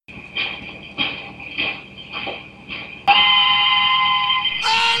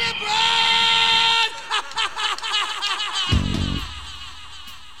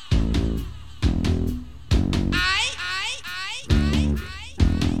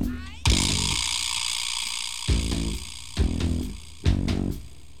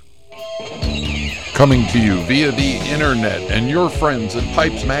Coming to you via the internet and your friends at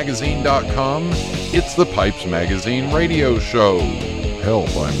PipesMagazine.com, it's the Pipes Magazine radio show. Help,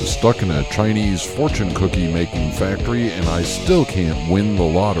 I'm stuck in a Chinese fortune cookie making factory and I still can't win the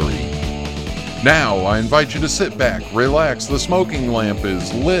lottery. Now, I invite you to sit back, relax, the smoking lamp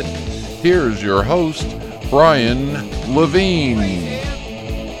is lit. Here's your host, Brian Levine.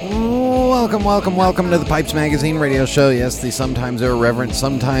 Welcome to the Pipes Magazine radio show. Yes, the sometimes irreverent,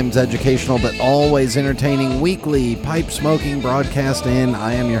 sometimes educational, but always entertaining weekly pipe smoking broadcast. And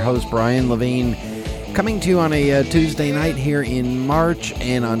I am your host, Brian Levine, coming to you on a Tuesday night here in March.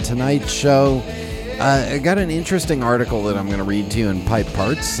 And on tonight's show, I got an interesting article that I'm going to read to you in Pipe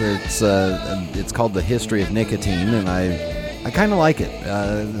Parts. It's called The History of Nicotine, and I kind of like it. It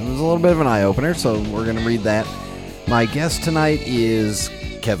was a little bit of an eye-opener, so we're going to read that. My guest tonight is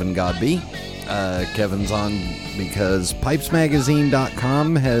Kevin Godbee. Kevin's on because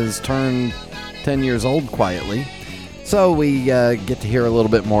PipesMagazine.com has turned 10 years old quietly. So we get to hear a little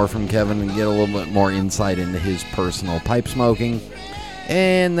bit more from Kevin and get a little bit more insight into his personal pipe smoking.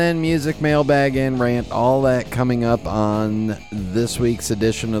 And then music, mailbag, and rant, all that coming up on this week's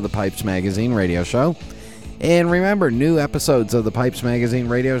edition of the Pipes Magazine radio show. And remember, new episodes of the Pipes Magazine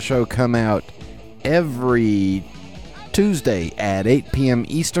radio show come out every Tuesday at 8 p.m.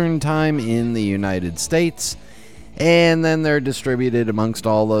 Eastern Time in the United States. And then they're distributed amongst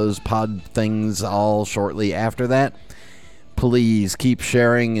all those pod things all shortly after that. Please keep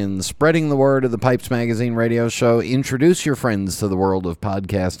sharing and spreading the word of the Pipes Magazine radio show. Introduce your friends to the world of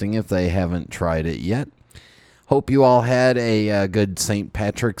podcasting if they haven't tried it yet. Hope you all had a good St.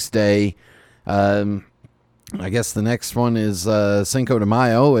 Patrick's Day. I guess the next one is Cinco de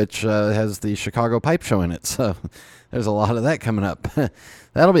Mayo, which has the Chicago Pipe Show in it. So there's a lot of that coming up.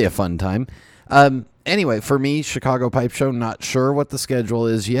 That'll be a fun time. Anyway, for me, Chicago Pipe Show, not sure what the schedule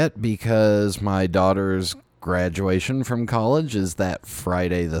is yet because my daughter's graduation from college is that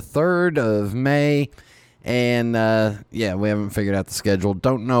Friday the 3rd of May. And, we haven't figured out the schedule.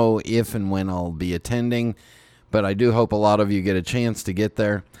 Don't know if and when I'll be attending, but I do hope a lot of you get a chance to get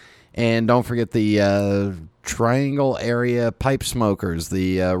there. And don't forget the Triangle Area Pipe Smokers.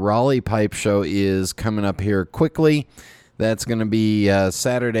 The Raleigh Pipe Show is coming up here quickly. That's going to be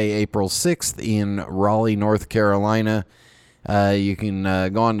Saturday, April 6th in Raleigh, North Carolina. You can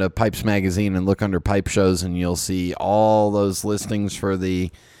go on to Pipes Magazine and look under Pipe Shows, and you'll see all those listings for the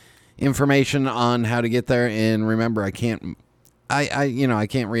information on how to get there. And remember, I can't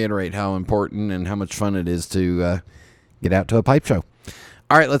reiterate how important and how much fun it is to get out to a pipe show.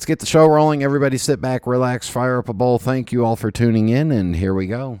 All right, let's get the show rolling. Everybody sit back, relax, fire up a bowl. Thank you all for tuning in, and here we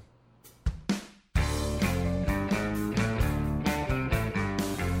go.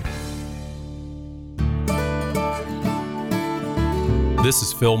 This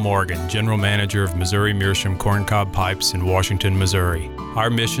is Phil Morgan, General Manager of Missouri Meerschaum Corncob Pipes in Washington, Missouri. Our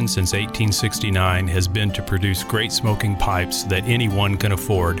mission since 1869 has been to produce great smoking pipes that anyone can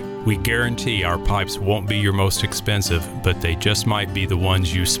afford. We guarantee our pipes won't be your most expensive, but they just might be the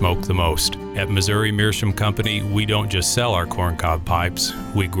ones you smoke the most. At Missouri Meerschaum Company, we don't just sell our corncob pipes,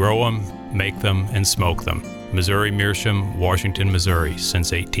 we grow them, make them, and smoke them. Missouri Meerschaum, Washington, Missouri,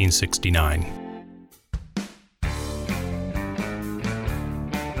 since 1869.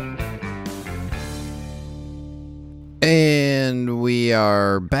 And we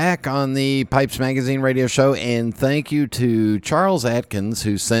are back on the Pipes Magazine radio show, and thank you to Charles Atkins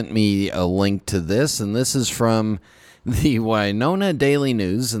who sent me a link to this, and this is from the Winona Daily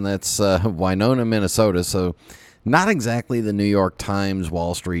News, and that's Winona, Minnesota, so not exactly the New York Times,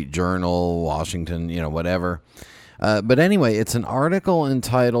 Wall Street Journal, Washington, whatever. But anyway, it's an article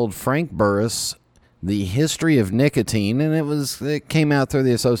entitled Frank Burris, The History of Nicotine, and it came out through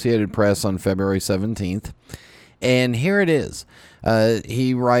the Associated Press on February 17th. And here it is.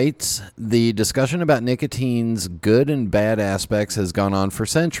 He writes, the discussion about nicotine's good and bad aspects has gone on for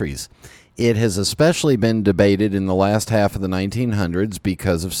centuries. It has especially been debated in the last half of the 1900s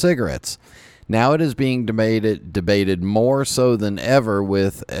because of cigarettes. Now it is being debated more so than ever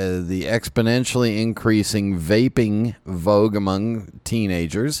with the exponentially increasing vaping vogue among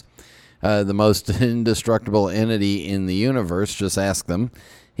teenagers. The most indestructible entity in the universe, just ask them.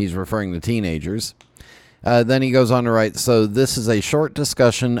 He's referring to teenagers. Then he goes on to write, so this is a short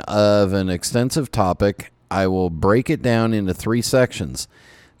discussion of an extensive topic. I will break it down into 3 sections.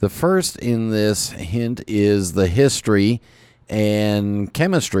 The first in this hint is the history and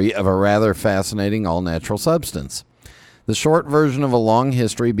chemistry of a rather fascinating all-natural substance. The short version of a long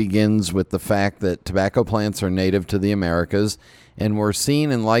history begins with the fact that tobacco plants are native to the Americas and were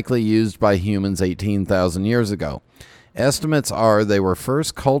seen and likely used by humans 18,000 years ago. Estimates are they were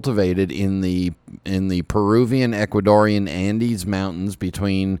first cultivated in the Peruvian Ecuadorian Andes Mountains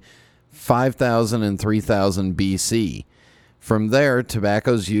between 5,000 and 3,000 BC. From there,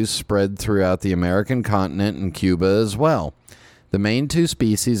 tobacco's use spread throughout the American continent and Cuba as well. The main two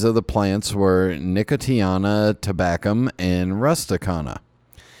species of the plants were Nicotiana tabacum and rusticana.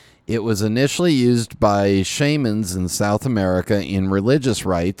 It was initially used by shamans in South America in religious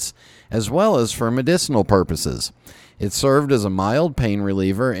rites, as well as for medicinal purposes. It served as a mild pain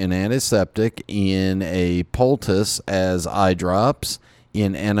reliever and antiseptic in a poultice, as eye drops,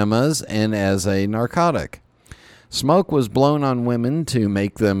 in enemas, and as a narcotic. Smoke was blown on women to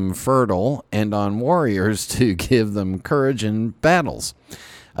make them fertile and on warriors to give them courage in battles.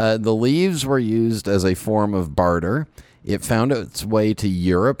 The leaves were used as a form of barter. It found its way to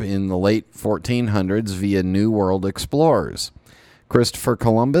Europe in the late 1400s via New World explorers. Christopher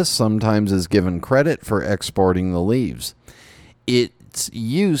Columbus sometimes is given credit for exporting the leaves. Its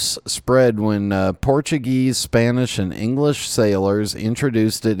use spread when Portuguese, Spanish, and English sailors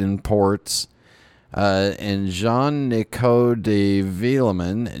introduced it in ports. And Jean-Nicot de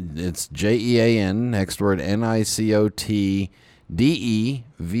Villemin, it's Jean, next word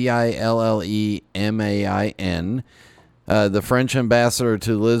NicotdeVillemin, the French ambassador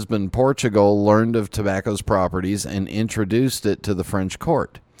to Lisbon, Portugal, learned of tobacco's properties and introduced it to the French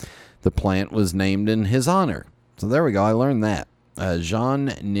court. The plant was named in his honor. So there we go, I learned that.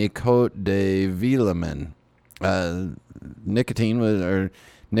 Jean-Nicot de Villemin. Nicotiana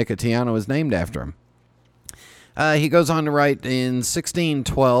was named after him. He goes on to write, in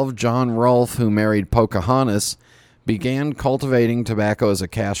 1612, John Rolfe, who married Pocahontas, began cultivating tobacco as a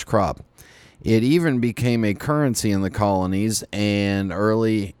cash crop. It even became a currency in the colonies and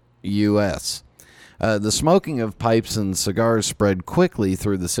early U.S. The smoking of pipes and cigars spread quickly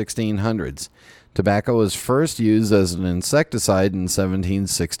through the 1600s. Tobacco was first used as an insecticide in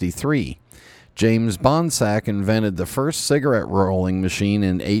 1763. James Bonsack invented the first cigarette rolling machine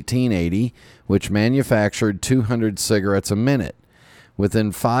in 1880, which manufactured 200 cigarettes a minute.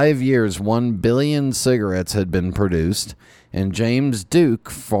 Within 5 years, 1 billion cigarettes had been produced, and James Duke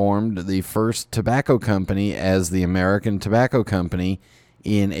formed the first tobacco company as the American Tobacco Company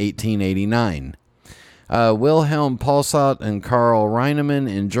in 1889. Wilhelm Posselt and Karl Reinemann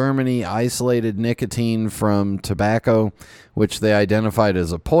in Germany isolated nicotine from tobacco, which they identified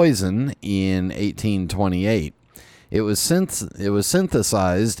as a poison, in 1828. It was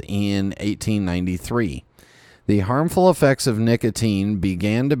synthesized in 1893. The harmful effects of nicotine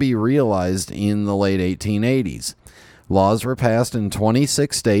began to be realized in the late 1880s. Laws were passed in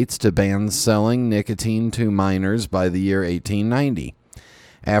 26 states to ban selling nicotine to minors by the year 1890.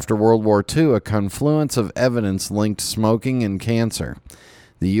 After World War II, a confluence of evidence linked smoking and cancer.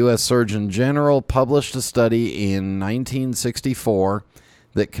 The U.S. Surgeon General published a study in 1964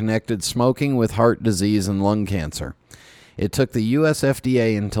 that connected smoking with heart disease and lung cancer. It took the U.S.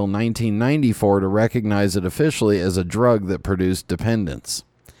 FDA until 1994 to recognize it officially as a drug that produced dependence.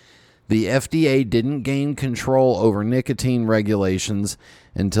 The FDA didn't gain control over nicotine regulations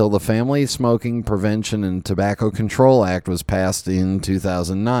until the Family Smoking Prevention and Tobacco Control Act was passed in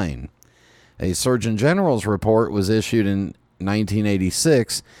 2009. A Surgeon General's report was issued in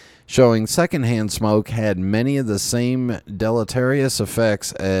 1986 showing secondhand smoke had many of the same deleterious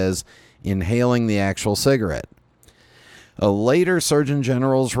effects as inhaling the actual cigarette. A later Surgeon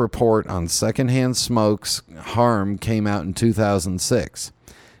General's report on secondhand smoke's harm came out in 2006.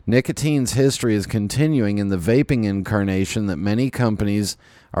 Nicotine's history is continuing in the vaping incarnation that many companies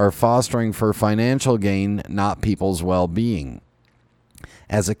are fostering for financial gain, not people's well-being.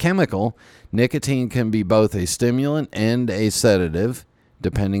 As a chemical, nicotine can be both a stimulant and a sedative,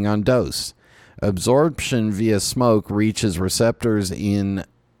 depending on dose. Absorption via smoke reaches receptors in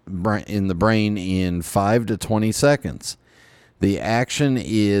the brain in 5 to 20 seconds. The action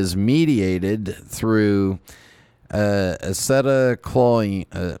is mediated through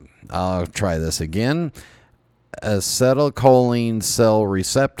acetylcholine. I'll try this again. Acetylcholine cell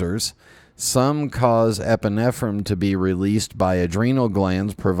receptors. Some cause epinephrine to be released by adrenal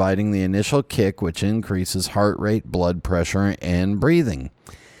glands, providing the initial kick, which increases heart rate, blood pressure, and breathing.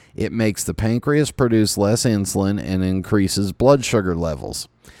 It makes the pancreas produce less insulin and increases blood sugar levels.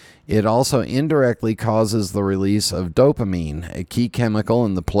 It also indirectly causes the release of dopamine, a key chemical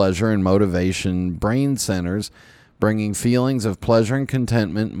in the pleasure and motivation brain centers, bringing feelings of pleasure and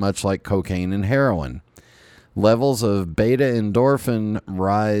contentment, much like cocaine and heroin. Levels of beta-endorphin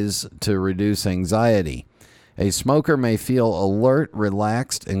rise to reduce anxiety. A smoker may feel alert,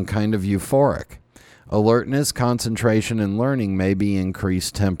 relaxed, and kind of euphoric. Alertness, concentration, and learning may be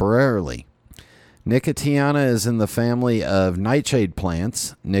increased temporarily. Nicotiana is in the family of nightshade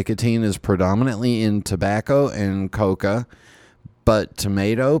plants. Nicotine is predominantly in tobacco and coca, but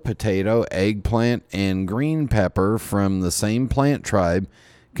tomato, potato, eggplant, and green pepper from the same plant tribe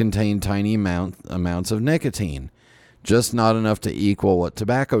contain tiny amounts of nicotine, just not enough to equal what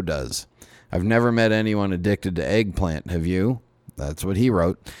tobacco does. I've never met anyone addicted to eggplant, have you? That's what he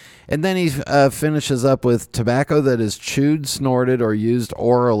wrote. And then he finishes up with tobacco that is chewed, snorted, or used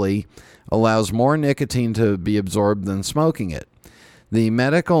orally allows more nicotine to be absorbed than smoking it. The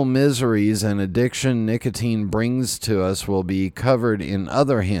medical miseries and addiction nicotine brings to us will be covered in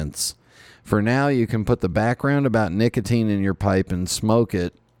other hints. For now, you can put the background about nicotine in your pipe and smoke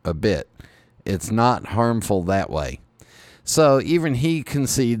it a bit. It's not harmful that way. So even he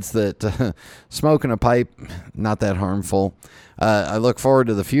concedes that smoking a pipe, not that harmful. I look forward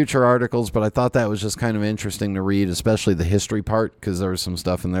to the future articles, but I thought that was just kind of interesting to read, especially the history part, because there was some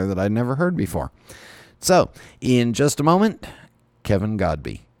stuff in there that I'd never heard before. So, in just a moment, Kevin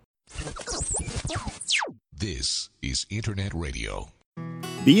Godbee. This is Internet Radio.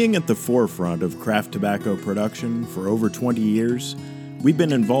 Being at the forefront of craft tobacco production for over 20 years, we've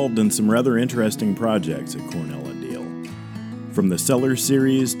been involved in some rather interesting projects at Cornell & Deal. From the Cellar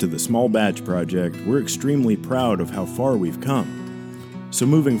Series to the Small Batch Project, we're extremely proud of how far we've come. So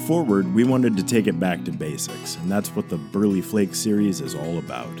moving forward, we wanted to take it back to basics, and that's what the Burley Flake series is all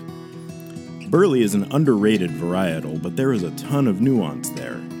about. Burley is an underrated varietal, but there is a ton of nuance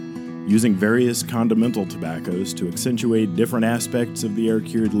there. Using various condimental tobaccos to accentuate different aspects of the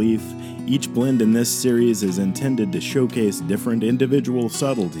air-cured leaf, each blend in this series is intended to showcase different individual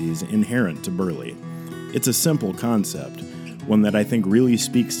subtleties inherent to Burley. It's a simple concept, one that I think really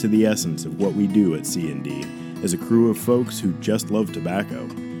speaks to the essence of what we do at C&D as a crew of folks who just love tobacco.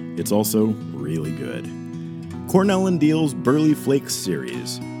 It's also really good. Cornell & Deal's Burley Flakes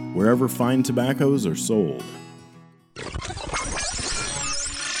series, wherever fine tobaccos are sold.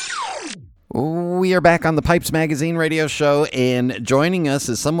 We are back on the Pipes Magazine radio show, and joining us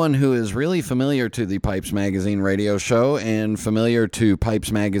is someone who is really familiar to the Pipes Magazine radio show and familiar to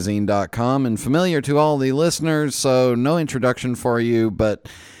PipesMagazine.com and familiar to all the listeners, so no introduction for you, but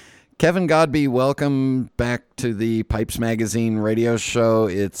Kevin Godbee, welcome back to the Pipes Magazine radio show.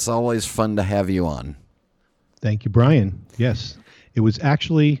 It's always fun to have you on. Thank you, Brian. Yes, it was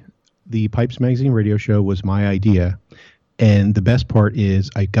actually the Pipes Magazine radio show was my idea, and the best part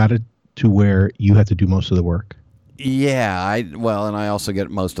is I got it to where you have to do most of the work. Yeah, and I also get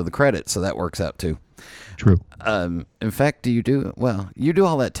most of the credit, so that works out too. True. In fact, you do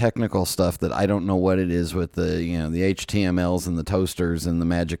all that technical stuff that I don't know what it is with the the HTMLs and the toasters and the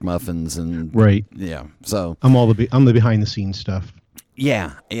magic muffins and right. Yeah, so I'm the behind the scenes stuff.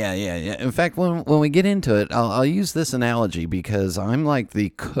 Yeah. In fact, when we get into it, I'll use this analogy because I'm like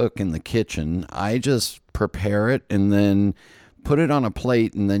the cook in the kitchen. I just prepare it and then put it on a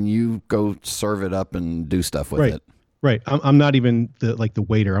plate, and then you go serve it up and do stuff with it. Right. I'm not even the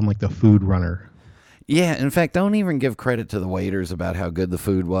waiter. I'm like the food runner. Yeah. In fact, don't even give credit to the waiters about how good the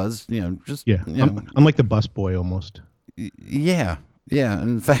food was. I'm like the busboy almost. Yeah.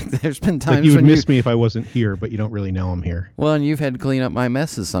 In fact, there's been times like you would miss me if I wasn't here, but you don't really know I'm here. Well, and you've had to clean up my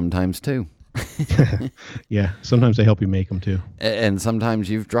messes sometimes too. Yeah. Sometimes I help you make them too. And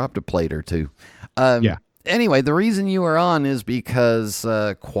sometimes you've dropped a plate or two. Yeah. Anyway, the reason you were on is because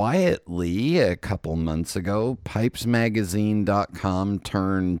quietly a couple months ago, PipesMagazine.com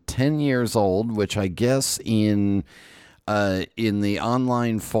turned 10 years old, which I guess in the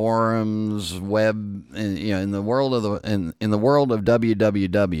online forums, web, in the world of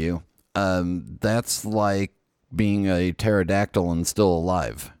www, that's like being a pterodactyl and still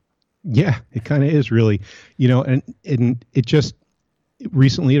alive. Yeah, it kind of is really, and it just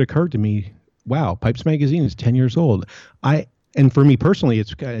recently it occurred to me. Wow, Pipes Magazine is 10 years old. And for me personally,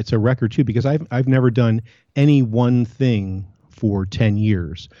 it's a record too, because I've never done any one thing for 10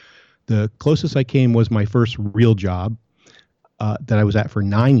 years. The closest I came was my first real job that I was at for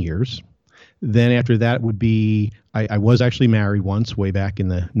 9 years. Then after that would be, I was actually married once way back in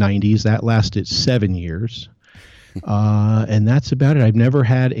the 90s. That lasted 7 years. And that's about it. I've never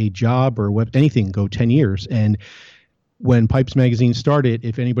had a job or anything go 10 years. And when Pipes Magazine started,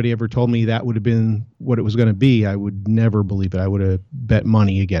 if anybody ever told me that would have been what it was going to be, I would never believe it. I would have bet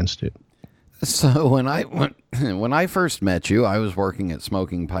money against it. So when I first met you, I was working at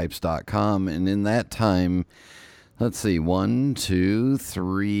smokingpipes.com, and in that time, let's see, 1, 2,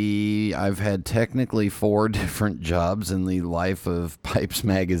 3, I've had technically 4 different jobs in the life of Pipes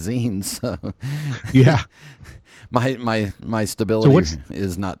Magazine. So yeah. My stability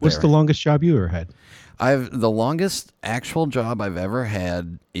is not there. What's the longest job you ever had? The longest actual job I've ever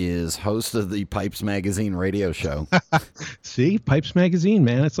had is host of the Pipes Magazine radio show. See, Pipes Magazine,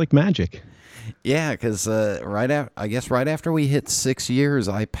 man, it's like magic. Yeah, because right after we hit 6 years,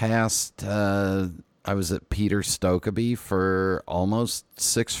 I passed. I was at Peter Stokeby for almost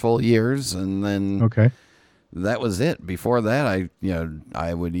 6 full years, and then that was it. Before that,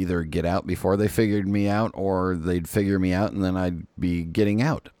 I would either get out before they figured me out, or they'd figure me out, and then I'd be getting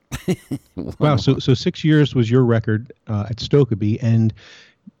out. Wow, so 6 years was your record at Stokeby, and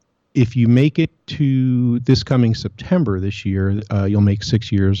if you make it to this coming September this year, you'll make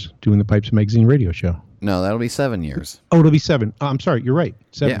 6 years doing the Pipes Magazine radio show. No, that'll be 7 years. Oh, it'll be 7. I'm sorry, you're right.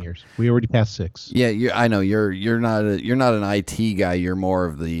 7 years. We already passed 6. Yeah, I know you're not an IT guy. You're more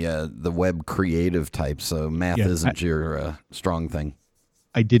of the web creative type. So math isn't your strong thing.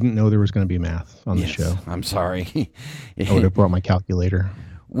 I didn't know there was going to be math on the show. I'm sorry. I would have brought my calculator.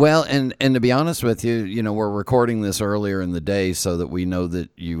 Well, and to be honest with you, we're recording this earlier in the day so that we know that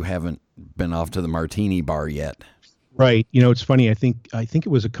you haven't been off to the martini bar yet. Right. It's funny. I think it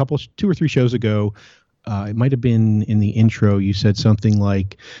was 2 or 3 shows ago. It might have been in the intro. You said something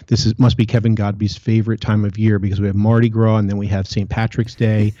like, must be Kevin Godbee's favorite time of year because we have Mardi Gras and then we have St. Patrick's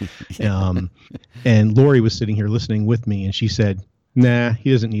Day. And Lori was sitting here listening with me, and she said, nah,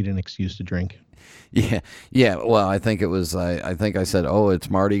 he doesn't need an excuse to drink. Yeah. Well, I think it was. I think I said, "Oh, it's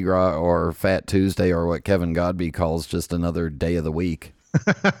Mardi Gras or Fat Tuesday or what Kevin Godbee calls just another day of the week."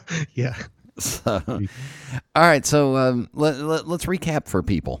 Yeah. So, all right. So let's recap for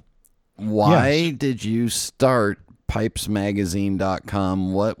people. Why did you start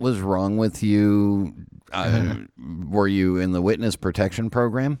PipesMagazine.com? What was wrong with you? Were you in the witness protection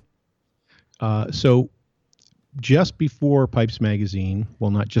program? So just before Pipes Magazine,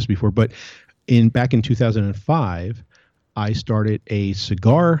 well, not just before, but back in 2005, I started a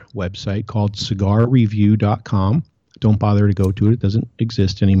cigar website called cigarreview.com. Don't bother to go to it. It doesn't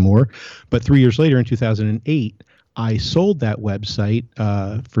exist anymore. But 3 years later, in 2008, I sold that website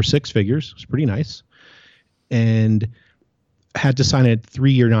for 6 figures. It was pretty nice. And had to sign a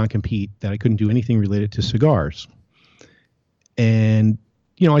 3-year non-compete that I couldn't do anything related to cigars. And,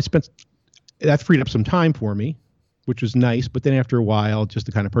 that freed up some time for me, which was nice. But then after a while, just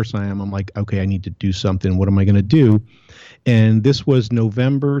the kind of person I am, I'm like, okay, I need to do something. What am I going to do? And this was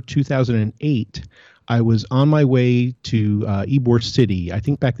November 2008. I was on my way to Ybor City. I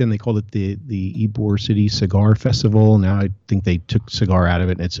think back then they called it the Ybor City Cigar Festival. Now I think they took cigar out of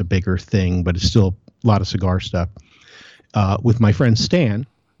it, and it's a bigger thing, but it's still a lot of cigar stuff. With my friend Stan,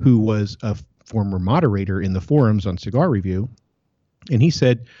 who was a former moderator in the forums on Cigar Review. And he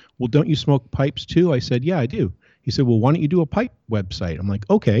said, well, don't you smoke pipes too? I said, yeah, I do. He said, well, why don't you do a pipe website? I'm like,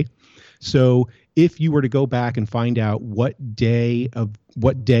 okay. So if you were to go back and find out what day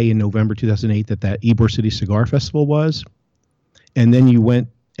in November 2008 that Ybor City Cigar Festival was, and then you went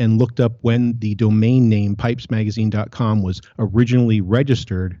and looked up when the domain name pipesmagazine.com was originally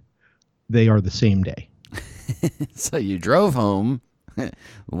registered, they are the same day. So you drove home,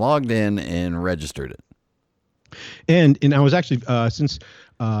 logged in, and registered it. And I was actually, since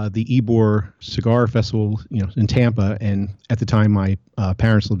the Ybor Cigar Festival, in Tampa, and at the time my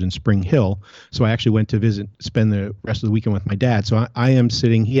parents lived in Spring Hill, so I actually went to spend the rest of the weekend with my dad. So I am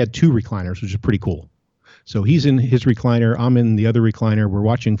sitting, he had 2 recliners, which is pretty cool. So he's in his recliner, I'm in the other recliner, we're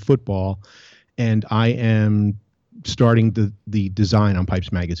watching football, and I am starting the design on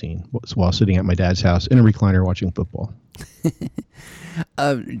Pipes Magazine while sitting at my dad's house in a recliner watching football.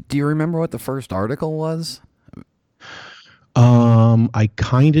 Do you remember what the first article was? I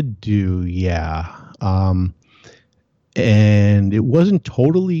kind of do, yeah. And it wasn't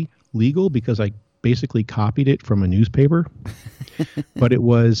totally legal because I basically copied it from a newspaper. But it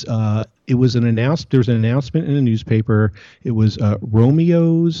was an announcement. There was an announcement in a newspaper. It was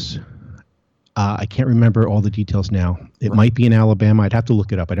Romeo's. I can't remember all the details now. It might be in Alabama. I'd have to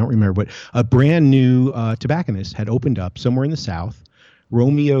look it up. I don't remember. But a brand new tobacconist had opened up somewhere in the South,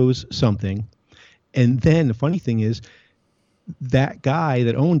 Romeo's something. And then the funny thing is, that guy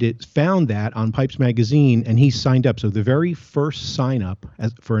that owned it found that on Pipes Magazine, and he signed up. So the very first sign up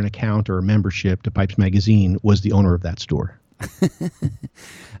for an account or a membership to Pipes Magazine was the owner of that store.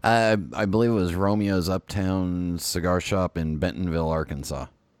 I believe it was Romeo's Uptown Cigar Shop in Bentonville, Arkansas.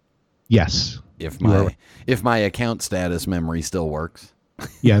 Yes. If my account status memory still works.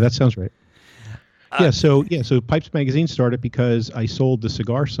 Yeah, that sounds right. So Pipes Magazine started because I sold the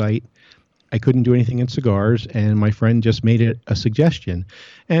cigar site. I couldn't do anything in cigars, and my friend just made it a suggestion.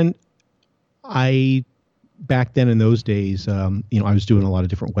 And I, back then in those days, I was doing a lot of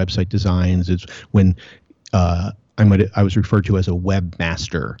different website designs. It's when I was referred to as a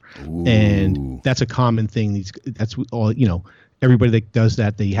webmaster. Ooh. And that's a common thing. That's all, everybody that does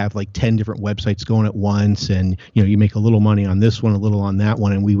that, they have like 10 different websites going at once, and you make a little money on this one, a little on that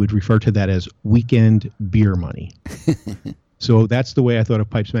one, and we would refer to that as weekend beer money. So that's the way I thought of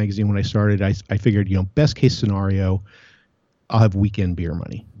Pipes Magazine when I started. I figured, best case scenario, I'll have weekend beer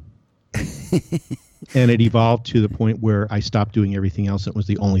money. And it evolved to the point where I stopped doing everything else. It was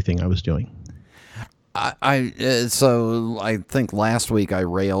the only thing I was doing. So I think last week I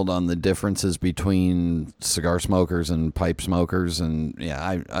railed on the differences between cigar smokers and pipe smokers, and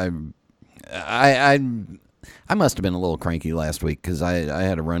yeah, I must have been a little cranky last week because I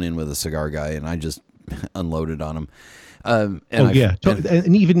had a run in with a cigar guy and I just unloaded on him.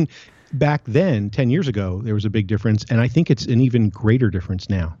 And even back then, 10 years ago, there was a big difference, and I think it's an even greater difference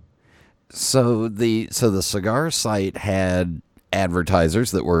now. So the cigar site had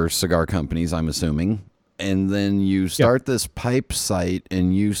advertisers that were cigar companies, I'm assuming, and then you start this pipe site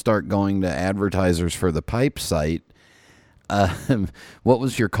and you start going to advertisers for the pipe site. What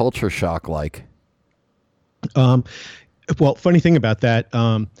was your culture shock like? Well, funny thing about that,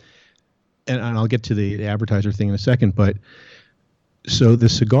 and I'll get to the advertiser thing in a second, but so the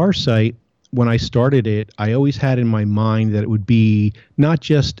cigar site, when I started it, I always had in my mind that it would be not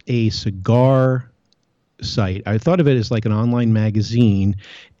just a cigar site. I thought of it as like an online magazine,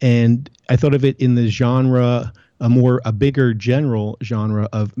 and I thought of it in the genre, a bigger general genre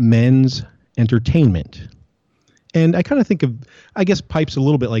of men's entertainment. And I kind of think of, I guess, Pipes a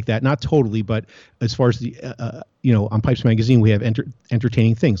little bit like that, not totally, but as far as the, on Pipes Magazine, we have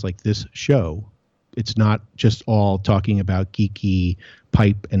entertaining things like this show. It's not just all talking about geeky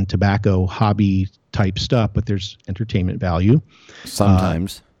pipe and tobacco hobby type stuff, but there's entertainment value.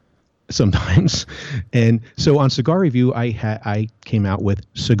 Sometimes. And so on Cigar Review, I came out with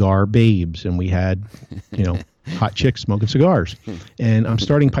Cigar Babes, and we had, hot chicks smoking cigars. And I'm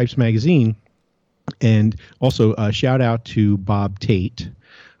starting Pipes Magazine. And also shout out to Bob Tate.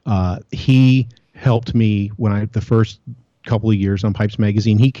 He helped me when the first couple of years on Pipes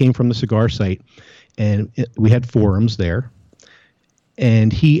Magazine. He came from the cigar site, and we had forums there.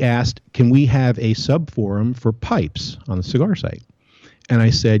 And he asked, can we have a sub forum for pipes on the cigar site? And I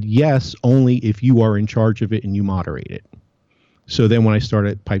said, yes, only if you are in charge of it and you moderate it. So then when I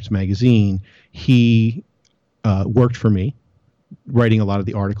started Pipes Magazine, he worked for me, writing a lot of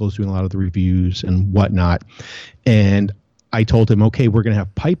the articles, doing a lot of the reviews and whatnot. And I told him, okay, we're going to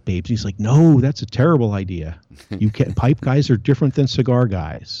have pipe babes. He's like, no, that's a terrible idea. Pipe guys are different than cigar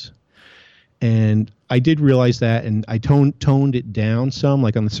guys. And I did realize that, and I toned it down some.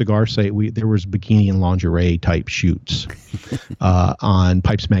 Like on the cigar site, there was bikini and lingerie type shoots. On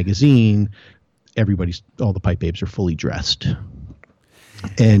Pipes Magazine, all the pipe babes are fully dressed.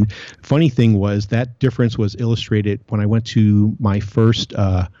 And funny thing was that difference was illustrated when I went to my first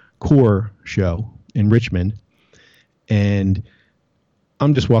core show in Richmond, and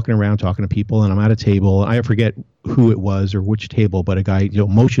I'm just walking around talking to people, and I'm at a table, and I forget who it was or which table, but a guy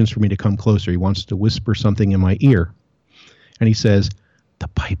motions for me to come closer. He wants to whisper something in my ear, and he says, "The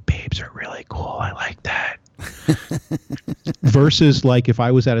pipe babes are really cool. I like that." Versus like if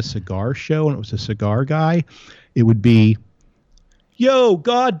I was at a cigar show and it was a cigar guy, it would be, "Yo,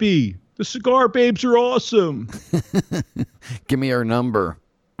 Godbee, the cigar babes are awesome. Give me her number."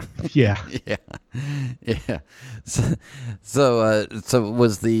 Yeah. Yeah. So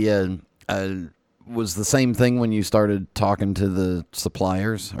was the same thing when you started talking to the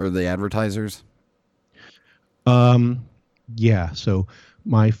suppliers or the advertisers? Yeah. So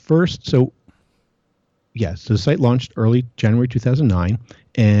the site launched early January 2009,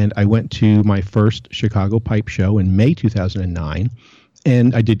 and I went to my first Chicago Pipe Show in May 2009,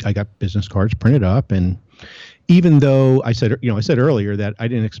 and I got business cards printed up. And even though I said earlier that I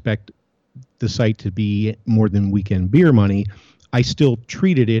didn't expect the site to be more than weekend beer money, I still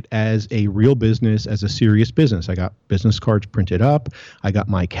treated it as a real business, as a serious business. I got business cards printed up. I got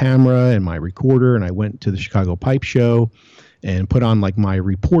my camera and my recorder, and I went to the Chicago Pipe Show and put on like my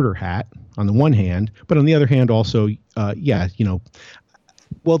reporter hat on the one hand, but on the other hand also,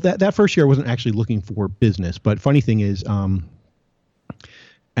 well, that first year I wasn't actually looking for business, but funny thing is,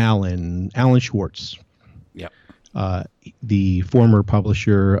 Alan Schwartz, the former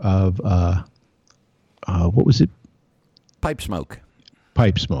publisher of, what was it?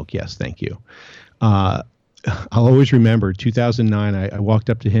 PipesMag. Yes. Thank you. I'll always remember 2009. I walked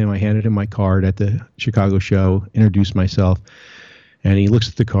up to him. I handed him my card at the Chicago show, introduced myself, and he looks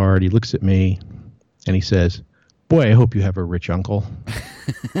at the card. He looks at me, and he says, "Boy, I hope you have a rich uncle."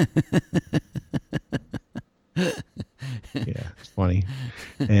 Yeah, it's funny.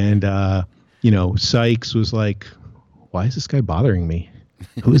 And, Sykes was like why is this guy bothering me?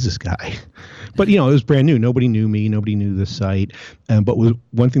 Who is this guy? But, it was brand new. Nobody knew me. Nobody knew the site. But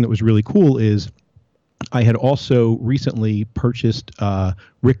one thing that was really cool is I had also recently purchased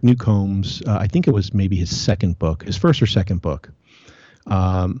Rick Newcomb's, I think it was maybe his first or second book,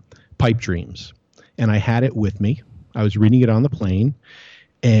 Pipe Dreams. And I had it with me. I was reading it on the plane,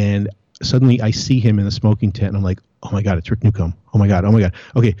 and suddenly I see him in the smoking tent, and I'm like, oh my God, it's Rick Newcomb. Oh my God.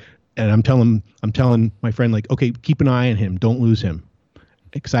 Okay. And I'm telling my friend, like, okay, keep an eye on him. Don't lose him.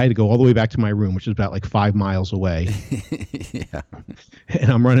 Because I had to go all the way back to my room, which is about like 5 miles away. Yeah. And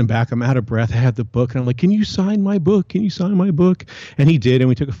I'm running back. I'm out of breath. I had the book. And I'm like, can you sign my book? Can you sign my book? And he did. And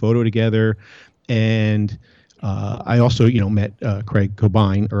we took a photo together. And I also, met Craig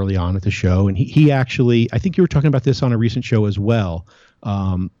Cobain early on at the show. And he actually, I think you were talking about this on a recent show as well.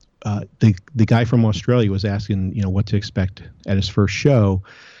 The guy from Australia was asking, what to expect at his first show.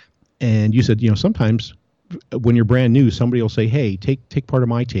 And you said, sometimes when you're brand new, somebody will say, hey, take part of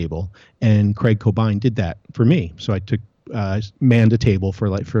my table. And Craig Cobain did that for me. So I took manned a table for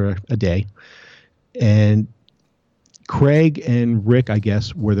a day. And Craig and Rick, I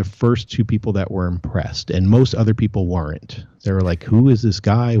guess, were the first two people that were impressed. And most other people weren't. They were like, who is this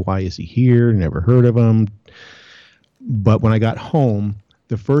guy? Why is he here? Never heard of him. But when I got home,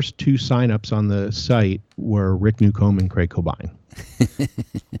 the first 2 signups on the site were Rick Newcomb and Craig Cobain.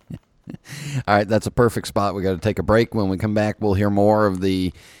 All right, that's a perfect spot. We got to take a break. When we come back, we'll hear more of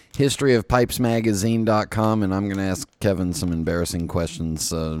the history of PipesMagazine.com, and I'm going to ask Kevin some embarrassing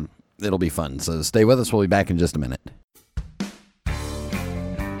questions. It'll be fun. So stay with us. We'll be back in just a minute.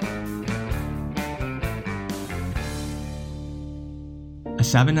 A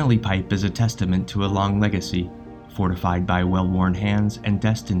Savinelli pipe is a testament to a long legacy, fortified by well-worn hands and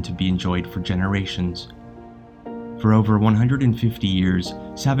destined to be enjoyed for generations. For over 150 years,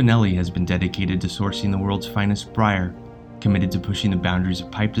 Savinelli has been dedicated to sourcing the world's finest briar, committed to pushing the boundaries of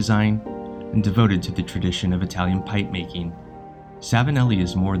pipe design, and devoted to the tradition of Italian pipe making. Savinelli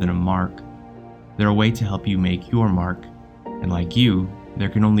is more than a mark. They're a way to help you make your mark, and like you, there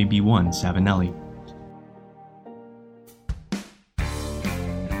can only be one Savinelli.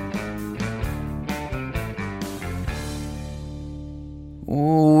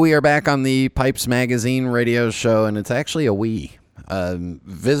 We are back on the Pipes Magazine radio show, and it's actually a we.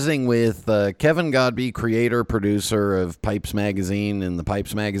 Visiting with Kevin Godbee, creator, producer of Pipes Magazine and the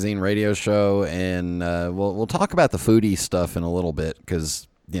Pipes Magazine radio show, and we'll talk about the foodie stuff in a little bit, because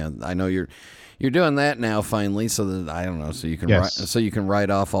I know you're doing that now finally, so that I don't know, so you can write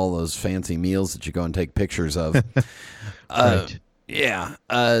off all those fancy meals that you go and take pictures of. Right. Yeah.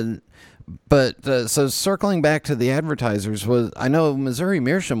 But so circling back to the advertisers, I know Missouri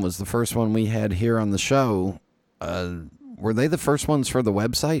Meerschaum was the first one we had here on the show. Were they the first ones for the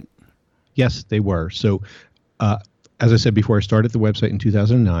website? Yes, they were. So, as I said before, I started the website in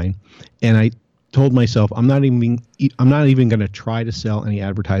 2009, and I told myself I'm not even going to try to sell any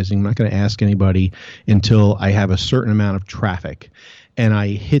advertising. I'm not going to ask anybody until I have a certain amount of traffic. And I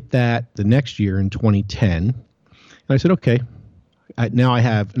hit that the next year in 2010, and I said, okay. Now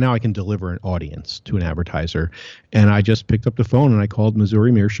I can deliver an audience to an advertiser. And I just picked up the phone and I called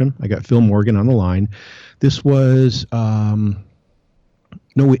Missouri Meerschaum. I got Phil Morgan on the line. This was,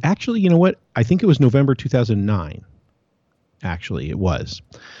 actually, you know what? I think it was November 2009. Actually, it was.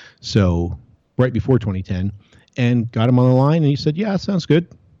 So right before 2010, and got him on the line, and he said, yeah, sounds good.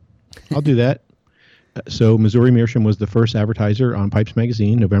 I'll do that. So Missouri Meerschaum was the first advertiser on Pipes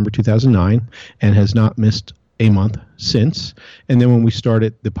Magazine, November 2009, and has not missed a month since. And then when we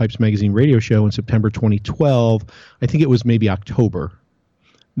started the Pipes Magazine radio show in September 2012, I think it was maybe October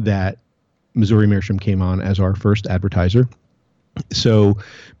that Missouri Meerschaum came on as our first advertiser. So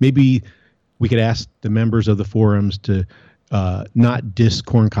maybe we could ask the members of the forums to not diss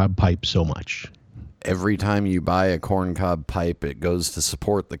corncob pipe so much. Every time you buy a corncob pipe, it goes to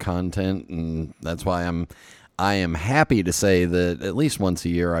support the content, and that's why I am happy to say that at least once a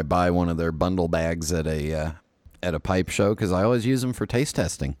year I buy one of their bundle bags at a pipe show, because I always use them for taste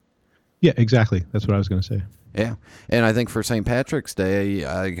testing. Yeah, exactly. That's what I was going to say. Yeah, and I think for St. Patrick's Day,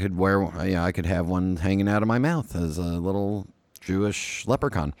 I could have one hanging out of my mouth as a little Jewish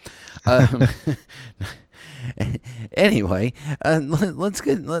leprechaun. Anyway, let's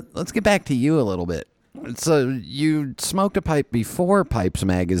get back to you a little bit. So you smoked a pipe before Pipes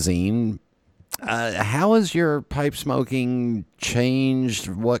Magazine. How has your pipe smoking changed?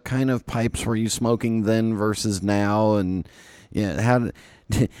 What kind of pipes were you smoking then versus now? And how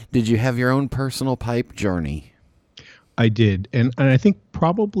did you have your own personal pipe journey? I did. And I think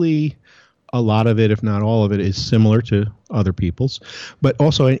probably a lot of it, if not all of it, is similar to other people's. But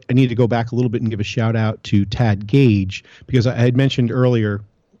also, I need to go back a little bit and give a shout out to Tad Gage, because I had mentioned earlier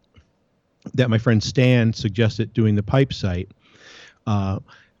that my friend Stan suggested doing the pipe site.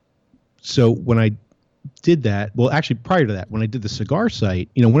 So when I did that, well, actually prior to that, when I did the cigar site,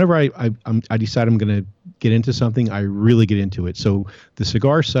 whenever I decide I'm going to get into something, I really get into it. So the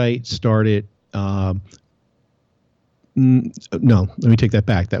cigar site started. No, let me take that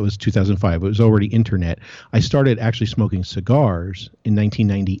back. That was 2005. It was already internet. I started actually smoking cigars in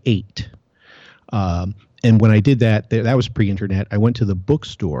 1998. And when I did that, that was pre-internet. I went to the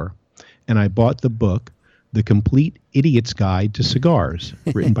bookstore and I bought the book, The Complete Idiot's Guide to Cigars,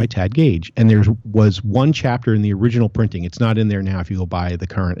 written by Tad Gage. And there was one chapter in the original printing. It's not in there now if you go buy the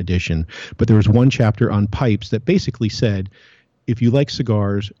current edition. But there was one chapter on pipes that basically said, if you like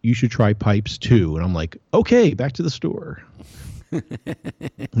cigars, you should try pipes too. And I'm like, okay, back to the store.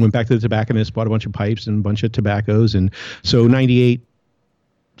 Went back to the tobacconist, bought a bunch of pipes and a bunch of tobaccos. And so 98,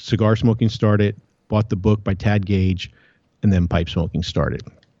 cigar smoking started, bought the book by Tad Gage, and then pipe smoking started.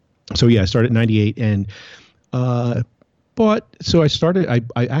 So yeah, I started in 98 and I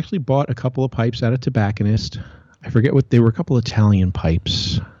actually bought a couple of pipes at a tobacconist. I forget what they were, a couple of Italian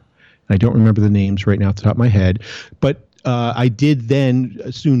pipes. I don't remember the names right now off the top of my head, but I did then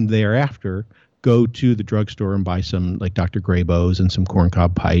soon thereafter go to the drugstore and buy some like Dr. Graybo's and some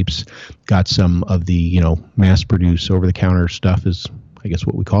corncob pipes. Got some of the, mass-produced over-the-counter stuff is, I guess,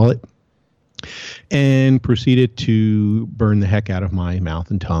 what we call it. And proceeded to burn the heck out of my mouth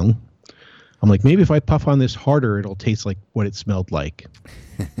and tongue. I'm like, maybe if I puff on this harder, it'll taste like what it smelled like.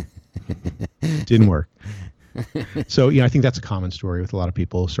 Didn't work. So, I think that's a common story with a lot of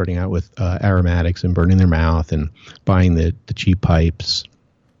people starting out with aromatics and burning their mouth and buying the cheap pipes.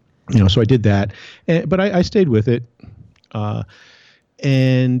 So I did that, but I stayed with it.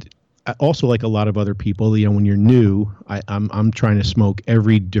 And also, like a lot of other people, when you're new, I'm trying to smoke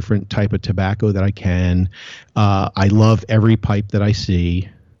every different type of tobacco that I can. I love every pipe that I see.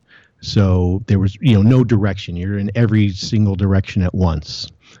 So there was, no direction. You're in every single direction at once,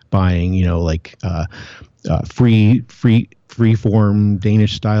 buying, free form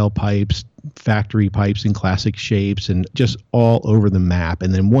Danish style pipes, factory pipes in classic shapes, and just all over the map.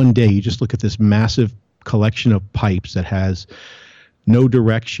 And then one day you just look at this massive collection of pipes that has no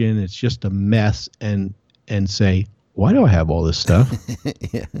direction. It's just a mess, and say, why do I have all this stuff?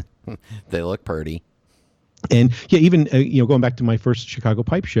 Yeah, they look pretty. And yeah, even going back to my first Chicago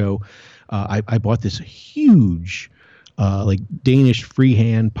pipe show, I bought this huge Danish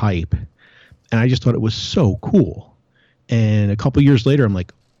freehand pipe. And I just thought it was so cool. And a couple years later, I'm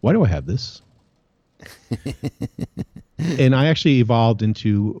like, why do I have this? And I actually evolved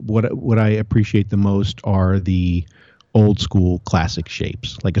into what I appreciate the most are the old school classic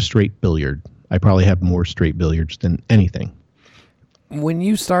shapes, like a straight billiard. I probably have more straight billiards than anything. When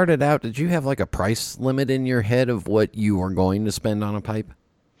you started out, did you have like a price limit in your head of what you were going to spend on a pipe?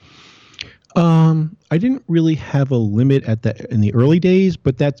 I didn't really have a limit in the early days,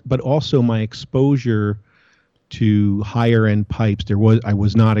 but also my exposure to higher end pipes. I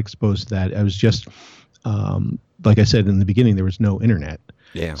was not exposed to that. I was just, like I said in the beginning, there was no internet.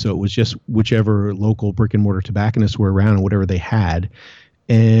 Yeah. So it was just whichever local brick and mortar tobacconists were around and whatever they had.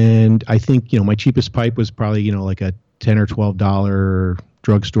 And I think, my cheapest pipe was probably, like a $10 or $12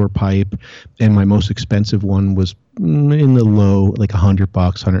 drugstore pipe, and my most expensive one was in the low, like $100,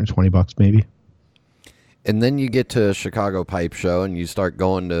 $120 maybe. And then you get to a Chicago pipe show, and you start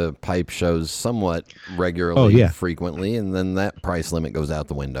going to pipe shows somewhat regularly, frequently, and then that price limit goes out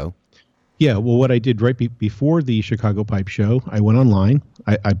the window. Yeah, well, what I did right before the Chicago pipe show, I went online.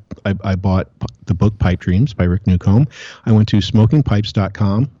 I bought the book Pipe Dreams by Rick Newcomb. I went to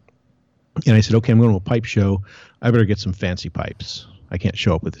smokingpipes.com, and I said, okay, I'm going to a pipe show. I better get some fancy pipes. I can't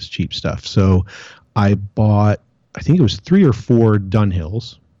show up with this cheap stuff. So I bought, I think it was 3 or 4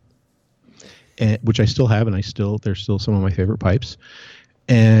 Dunhills, which I still have, and they're still some of my favorite pipes.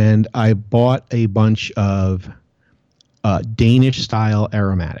 And I bought a bunch of Danish style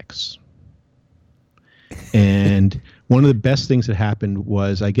aromatics. And one of the best things that happened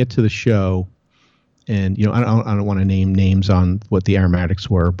was I get to the show, and I don't want to name names on what the aromatics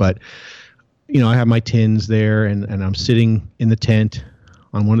were, but I have my tins there, and I'm sitting in the tent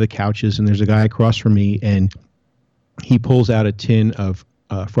on one of the couches, and there's a guy across from me, and he pulls out a tin of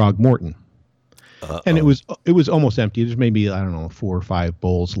Frog Morton. And it was almost empty. There's maybe, 4 or 5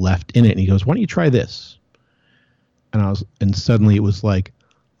 bowls left in it. And he goes, why don't you try this? And suddenly it was like,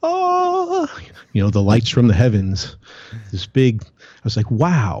 the lights from the heavens, this big, I was like,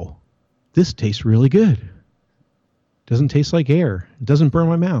 wow, this tastes really good. Doesn't taste like air. It doesn't burn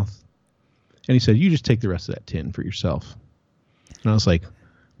my mouth. And he said, you just take the rest of that tin for yourself. And I was like,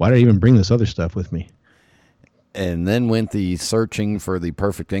 why did I even bring this other stuff with me? And then went the searching for the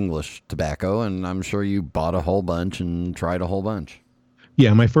perfect English tobacco, and I'm sure you bought a whole bunch and tried a whole bunch.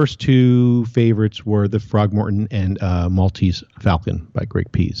 Yeah, my first two favorites were the Throgmorton and Maltese Falcon by Greg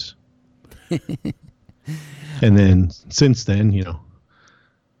Pease. And then since then,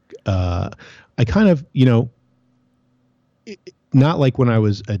 I kind of, not like when I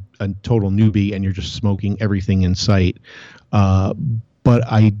was a total newbie and you're just smoking everything in sight, but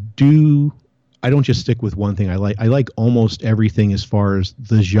I don't just stick with one thing. I like almost everything as far as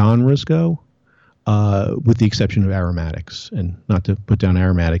the genres go, with the exception of aromatics. And not to put down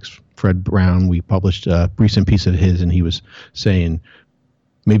aromatics, Fred Brown, we published a recent piece of his, and he was saying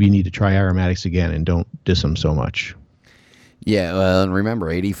maybe you need to try aromatics again and don't diss them so much. Yeah, and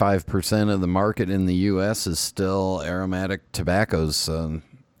remember, 85% of the market in the U.S. is still aromatic tobaccos. So,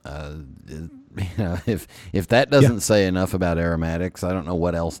 if that doesn't say enough about aromatics, I don't know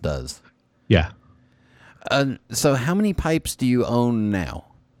what else does. Yeah. So how many pipes do you own now?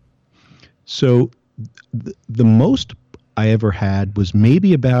 So the most I ever had was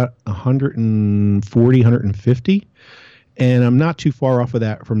maybe about 140, 150. And I'm not too far off of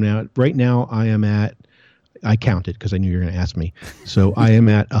that from now. Right now I counted because I knew you were going to ask me. So I am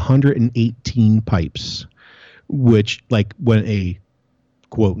at 118 pipes, which, like, when a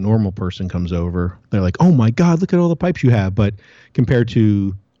quote normal person comes over, they're like, oh my God, look at all the pipes you have. But compared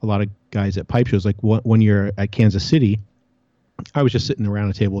to a lot of guys at pipe shows, like one year at Kansas City, I was just sitting around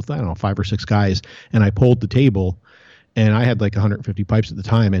a table with, 5 or 6 guys, and I pulled the table, and I had like 150 pipes at the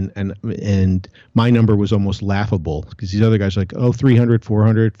time, and my number was almost laughable because these other guys are like, 300,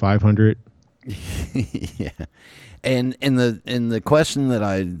 400, 500. Yeah. And the question that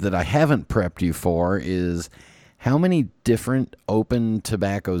I haven't prepped you for is, how many different open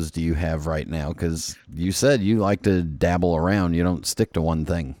tobaccos do you have right now? Because you said you like to dabble around. You don't stick to one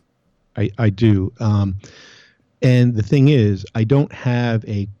thing. I do. And the thing is, I don't have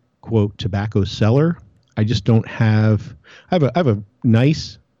a, quote, tobacco cellar. I just don't have – I have a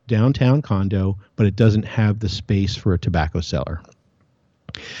nice downtown condo, but it doesn't have the space for a tobacco cellar.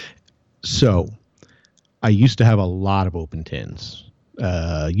 So I used to have a lot of open tins.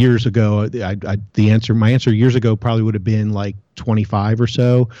 Years ago, my answer years ago probably would have been like 25 or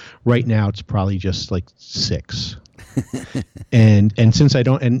so. Right now, it's probably just like 6. and since I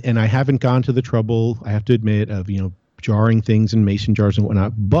don't, and I haven't gone to the trouble, I have to admit, of jarring things in mason jars and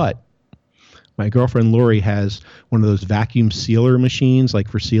whatnot. But my girlfriend Lori has one of those vacuum sealer machines, like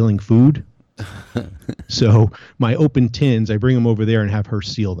for sealing food. So my open tins, I bring them over there and have her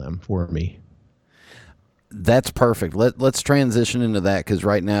seal them for me. That's perfect. Let's transition into that, because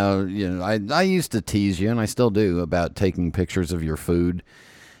right now, I used to tease you, and I still do, about taking pictures of your food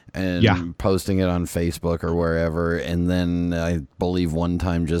and posting it on Facebook or wherever. And then I believe one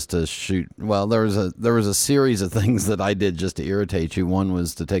time just to shoot. Well, there was a series of things that I did just to irritate you. One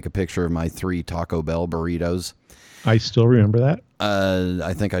was to take a picture of my 3 Taco Bell burritos. I still remember that.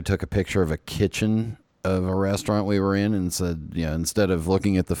 I think I took a picture of a kitchen of a restaurant we were in and said, instead of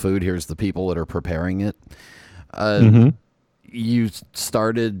looking at the food, here's the people that are preparing it. You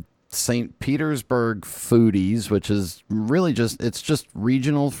started St. Petersburg Foodies, which is really just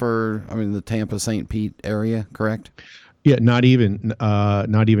regional for, the Tampa St. Pete area, correct? Yeah, not even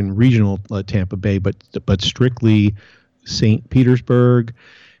regional Tampa Bay, but strictly St. Petersburg.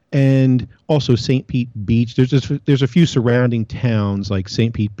 And also St. Pete Beach. There's a few surrounding towns like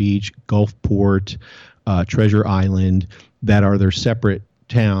St. Pete Beach, Gulfport, Treasure Island, that are their separate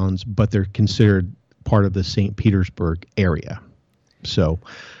towns, but they're considered part of the St. Petersburg area. So,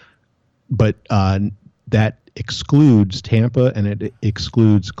 but that excludes Tampa, and it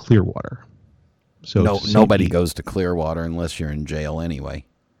excludes Clearwater. So nobody goes to Clearwater unless you're in jail anyway.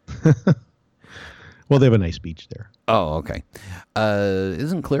 Well, they have a nice beach there. Oh, okay.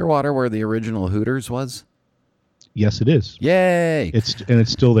 Isn't Clearwater where the original Hooters was? Yes, it is. Yay!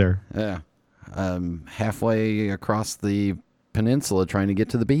 It's still there. Yeah. Halfway across the peninsula trying to get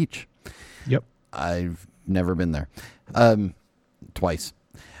to the beach. Yep. I've never been there. Twice.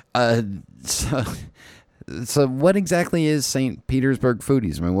 So what exactly is St. Petersburg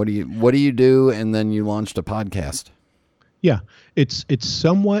Foodies? What do you do? And then you launched a podcast. Yeah, it's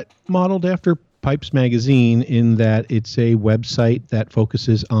somewhat modeled after Pipes Magazine in that it's a website that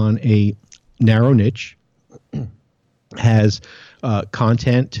focuses on a narrow niche, has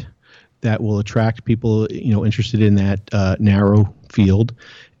content that will attract people interested in that narrow field,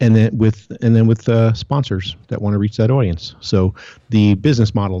 and then with sponsors that want to reach that audience. So the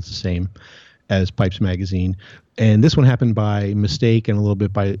business model is the same, as Pipes Magazine. And this one happened by mistake and a little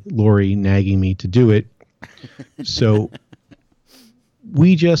bit by Lori nagging me to do it. So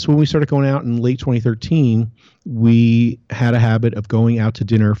when we started going out in late 2013, we had a habit of going out to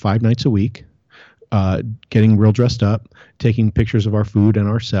dinner 5 nights a week, getting real dressed up, taking pictures of our food and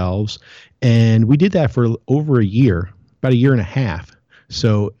ourselves. And we did that for over a year, about a year and a half.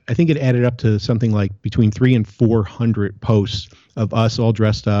 So I think it added up to something like between 300 and 400 posts of us all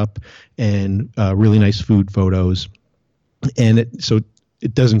dressed up and really nice food photos. And so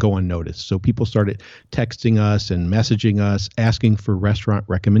it doesn't go unnoticed. So people started texting us and messaging us, asking for restaurant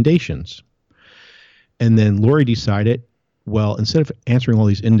recommendations. And then Lori decided, well, instead of answering all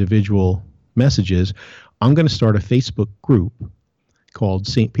these individual messages, I'm going to start a Facebook group called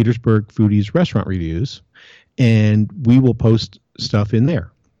St. Petersburg Foodies Restaurant Reviews, and we will post stuff in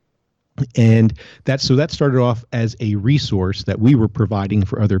there. And that started off as a resource that we were providing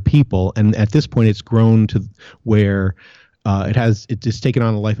for other people. And at this point, it's grown to where it's taken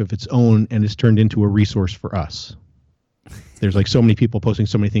on a life of its own, and it's turned into a resource for us. There's like so many people posting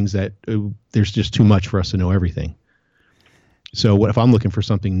so many things that there's just too much for us to know everything. So what if I'm looking for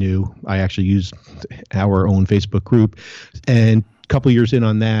something new? I actually use our own Facebook group. And a couple years in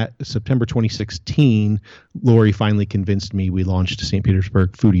on that, September 2016, Lori finally convinced me. We launched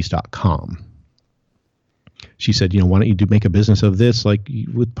stpetersburgfoodies.com. She said, why don't you make a business of this like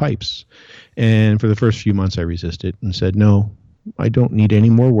with pipes? And for the first few months, I resisted and said, no, I don't need any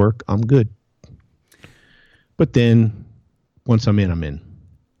more work. I'm good. But then once I'm in, I'm in.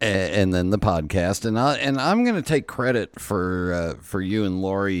 And then the podcast, and I'm going to take credit for you and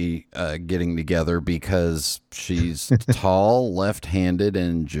Lori getting together, because she's tall, left-handed,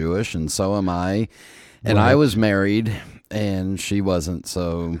 and Jewish, and so am I. And I was married, and she wasn't,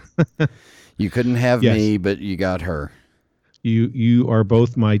 so you couldn't have me, but you got her. You are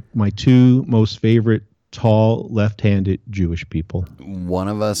both my two most favorite tall, left-handed Jewish people. One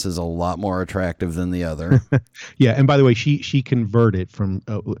of us is a lot more attractive than the other. Yeah, and by the way, she converted from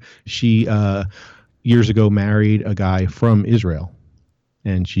she years ago married a guy from Israel,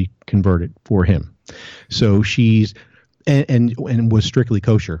 and she converted for him. So she's and was strictly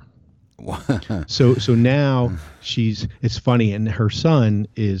kosher. So now it's funny, and her son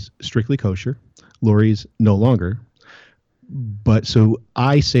is strictly kosher. Lori's no longer, but so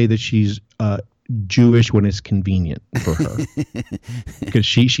I say that she's Jewish when it's convenient for her, because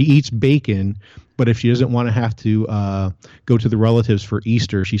she eats bacon, but if she doesn't want to have to go to the relatives for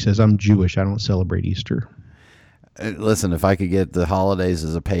Easter, she says, I'm Jewish, I don't celebrate Easter. Listen, if I could get the holidays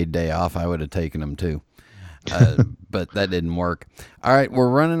as a paid day off, I would have taken them too. But that didn't work. All right, we're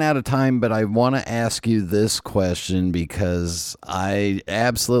running out of time, but I want to ask you this question because I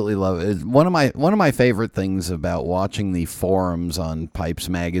absolutely love it. One of my favorite things about watching the forums on Pipes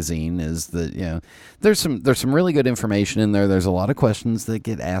Magazine is that there's some really good information in there. There's a lot of questions that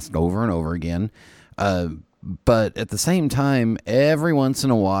get asked over and over again. But at the same time, every once in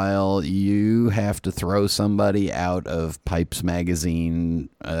a while, you have to throw somebody out of Pipes Magazine,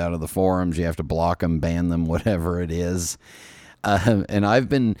 out of the forums. You have to block them, ban them, whatever it is. And I've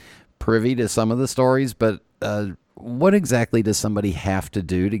been privy to some of the stories, but what exactly does somebody have to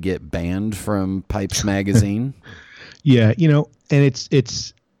do to get banned from Pipes Magazine? Yeah,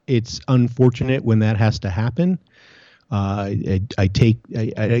 and it's unfortunate when that has to happen. I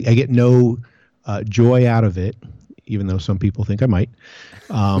get no joy out of it, even though some people think I might.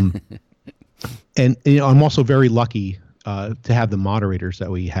 And I'm also very lucky to have the moderators that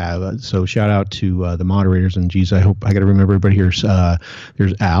we have. So shout out to the moderators. And geez, I hope I got to remember everybody here.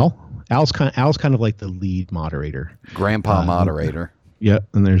 There's Al. Al's kind of like the lead moderator, grandpa moderator. Yep.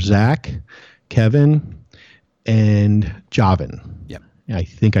 And there's Zach, Kevin, and Javin. Yep. I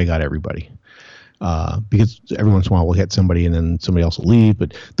think I got everybody. Because every once in a while we'll get somebody and then somebody else will leave.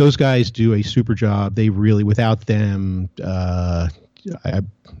 But those guys do a super job. They really, without them, I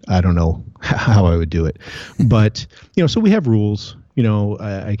don't know how I would do it. But, so we have rules.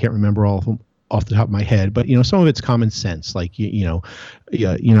 I can't remember all of them off the top of my head. But, some of it's common sense. Like, you're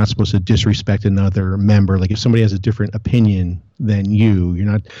not supposed to disrespect another member. Like if somebody has a different opinion than you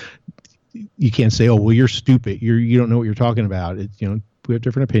can't say, oh, well, you're stupid. You don't know what you're talking about. We have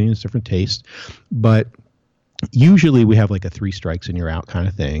different opinions, different tastes, but usually we have like a 3 strikes and you're out kind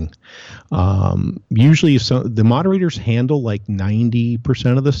of thing. Usually the moderators handle like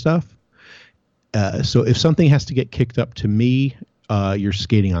 90% of the stuff. So if something has to get kicked up to me, you're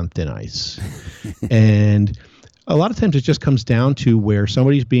skating on thin ice. And a lot of times it just comes down to where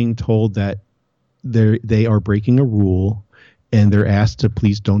somebody's being told that they are breaking a rule and they're asked to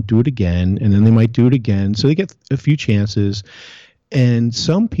please don't do it again. And then they might do it again. So they get a few chances. And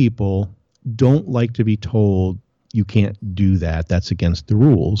some people don't like to be told you can't do that. That's against the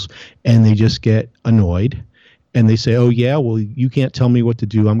rules. And they just get annoyed and they say, oh, yeah, well, you can't tell me what to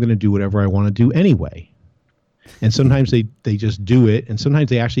do. I'm going to do whatever I want to do anyway. And sometimes they just do it. And sometimes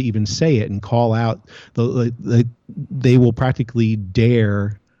they actually even say it and call out. They will practically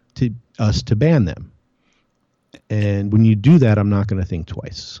dare us to ban them. And when you do that, I'm not going to think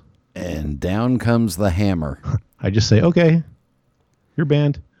twice. And down comes the hammer. I just say, okay, you're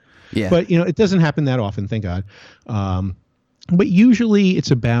banned. Yeah. But, it doesn't happen that often, thank God. But usually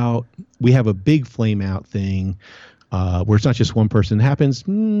it's about, we have a big flame out thing where it's not just one person. It happens,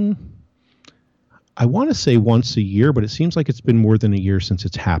 I want to say once a year, but it seems like it's been more than a year since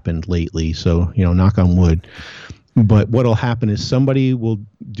it's happened lately. So, knock on wood. But what'll happen is somebody will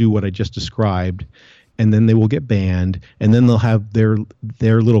do what I just described, and then they will get banned, and then they'll have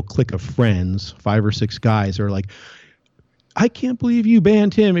their little clique of friends, 5 or 6 guys, are like, I can't believe you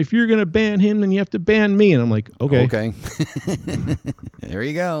banned him. If you're going to ban him, then you have to ban me. And I'm like, okay. There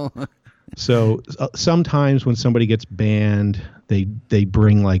you go. So sometimes when somebody gets banned, they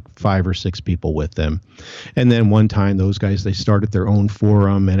bring like 5 or 6 people with them. And then one time those guys, they started their own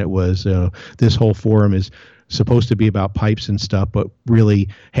forum, and it was this whole forum is supposed to be about pipes and stuff, but really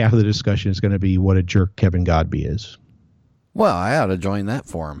half of the discussion is going to be what a jerk Kevin Godbee is. Well, I ought to join that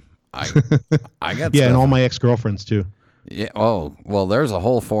forum. I got yeah, and all my ex-girlfriends too. Yeah. Oh, well, there's a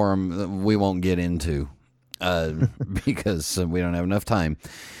whole forum that we won't get into because we don't have enough time.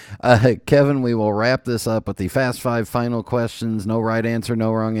 Kevin, we will wrap this up with the Fast 5 final questions. No right answer,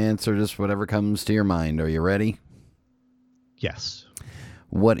 no wrong answer, just whatever comes to your mind. Are you ready? Yes.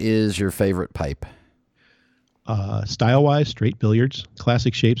 What is your favorite pipe? Style-wise, straight billiards,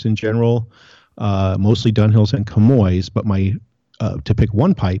 classic shapes in general, mostly Dunhills and Kamoys. But to pick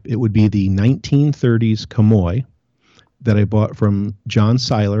one pipe, it would be the 1930s Kamoy that I bought from John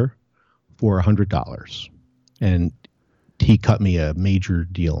Seiler for $100. And he cut me a major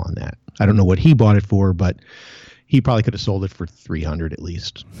deal on that. I don't know what he bought it for, but he probably could have sold it for $300 at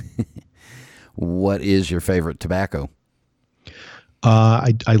least. What is your favorite tobacco?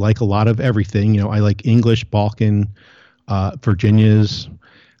 I like a lot of everything. I like English, Balkan, Virginias.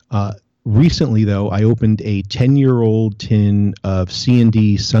 Recently, though, I opened a 10-year-old tin of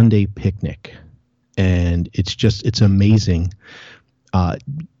C&D Sunday Picnic. And it's amazing.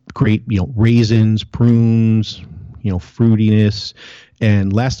 Great, raisins, prunes, fruitiness.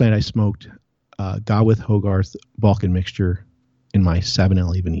 And last night I smoked Gawith Hogarth Balkan mixture in my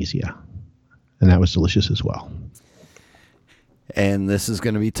 7L Venezia. And that was delicious as well. And this is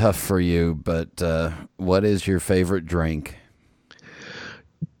going to be tough for you, but what is your favorite drink?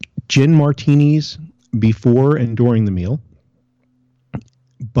 Gin martinis before and during the meal,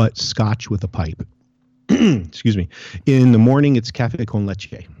 but scotch with a pipe. Excuse me. In the morning, it's cafe con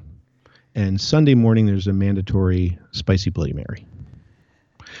leche. And Sunday morning, there's a mandatory spicy Bloody Mary.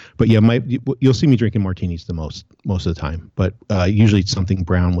 But yeah, you'll see me drinking martinis the most of the time. But usually it's something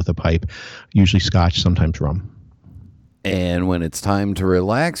brown with a pipe, usually scotch, sometimes rum. And when it's time to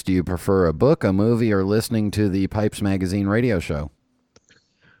relax, do you prefer a book, a movie, or listening to the Pipes Magazine radio show?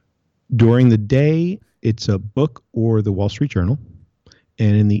 During the day, it's a book or the Wall Street Journal.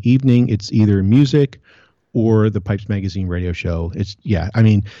 And in the evening, it's either music or the Pipes Magazine radio show.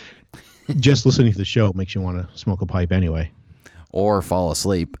 Just listening to the show makes you want to smoke a pipe anyway. Or fall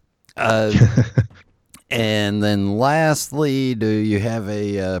asleep. And then lastly, do you have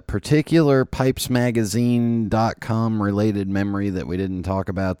a particular PipesMagazine.com related memory that we didn't talk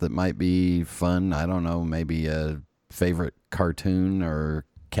about that might be fun? I don't know, maybe a favorite cartoon or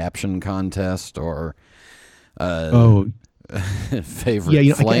caption contest or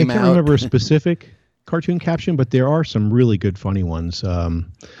favorite flame out? I can't remember a specific cartoon caption, but there are some really good funny ones.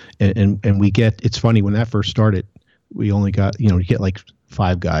 And it's funny, when that first started, we only got, you get like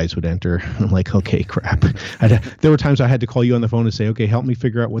 5 guys would enter. I'm like, okay, crap. There were times I had to call you on the phone and say, okay, help me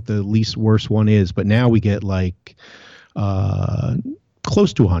figure out what the least worst one is. But now we get like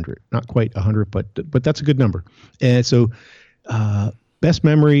close to 100, not quite 100, but that's a good number. And so best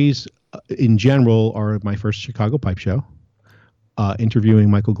memories in general are my first Chicago pipe show, interviewing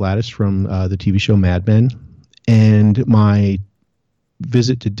Michael Gladys from the TV show Mad Men, and my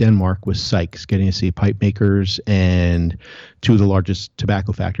visit to Denmark with Sykes, getting to see pipe makers and 2 of the largest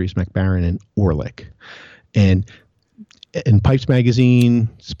tobacco factories, McBaron and Orlik. And Pipes Magazine,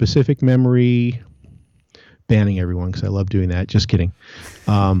 specific memory, banning everyone because I love doing that. Just kidding.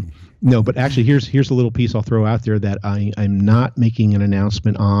 No, but actually, here's a little piece I'll throw out there that I'm not making an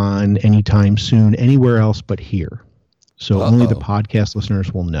announcement on anytime soon anywhere else but here. So only the podcast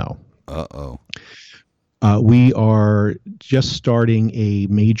listeners will know. We are just starting a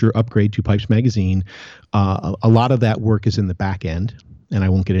major upgrade to Pipes Magazine. A lot of that work is in the back end, and I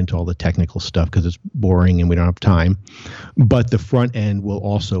won't get into all the technical stuff because it's boring and we don't have time. But the front end will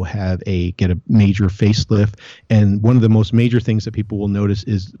also get a major facelift. And one of the most major things that people will notice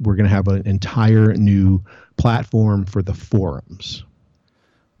is we're going to have an entire new platform for the forums.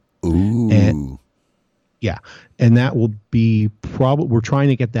 Ooh. And that will be we're trying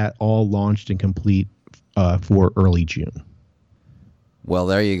to get that all launched and complete for early June. Well,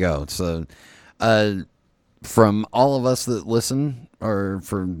 there you go. So, from all of us that listen, or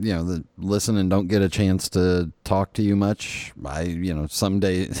for, that listen and don't get a chance to talk to you much,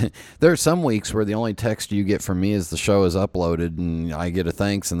 someday, there are some weeks where the only text you get from me is the show is uploaded and I get a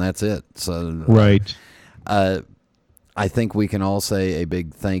thanks and that's it. So, right. I think we can all say a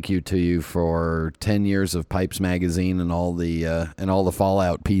big thank you to you for 10 years of Pipes Magazine and all the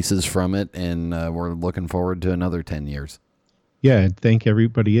fallout pieces from it, and we're looking forward to another 10 years. Yeah, and thanks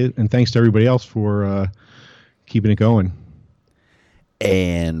to everybody else for keeping it going.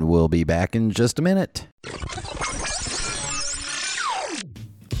 And we'll be back in just a minute.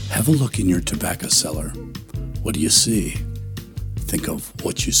 Have a look in your tobacco cellar. What do you see? Think of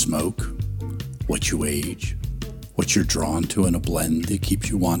what you smoke, what you age, what you're drawn to in a blend that keeps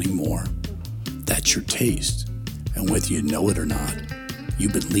you wanting more. That's your taste. And whether you know it or not,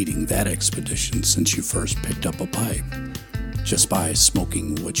 you've been leading that expedition since you first picked up a pipe, just by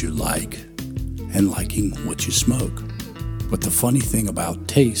smoking what you like and liking what you smoke. But the funny thing about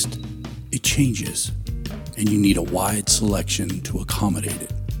taste, it changes, and you need a wide selection to accommodate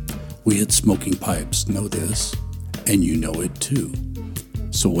it. We at Smoking Pipes know this, and you know it too.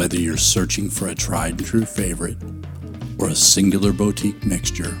 So whether you're searching for a tried and true favorite or a singular boutique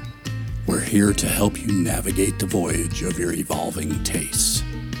mixture, we're here to help you navigate the voyage of your evolving tastes.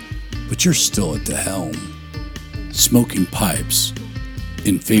 But you're still at the helm. Smoking Pipes,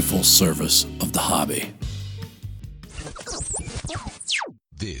 in faithful service of the hobby.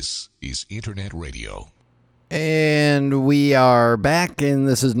 This is Internet Radio. And we are back, and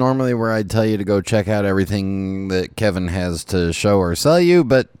this is normally where I'd tell you to go check out everything that Kevin has to show or sell you,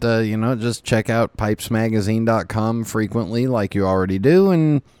 but, just check out PipesMagazine.com frequently like you already do,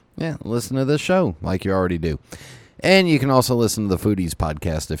 and, listen to this show like you already do. And you can also listen to the Foodies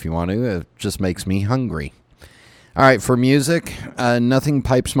podcast if you want to. It just makes me hungry. All right, for music, nothing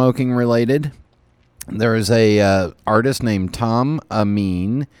pipe smoking related. There is a artist named Tom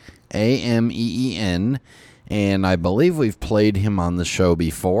Ameen, Ameen, and I believe we've played him on the show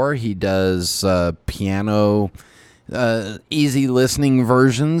before. He does piano, easy listening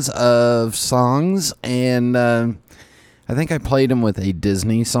versions of songs, and I think I played him with a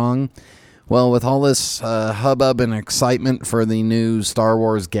Disney song. Well, with all this hubbub and excitement for the new Star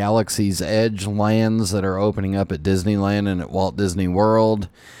Wars Galaxy's Edge lands that are opening up at Disneyland and at Walt Disney World,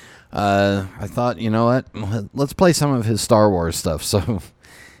 I thought, you know what, let's play some of his Star Wars stuff. So,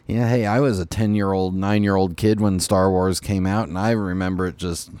 hey, I was a 10-year-old, 9-year-old kid when Star Wars came out, and I remember it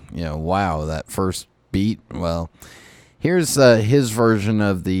just, wow, that first beat. Well, here's his version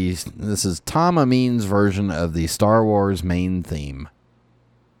of this is Tom Ameen's version of the Star Wars main theme.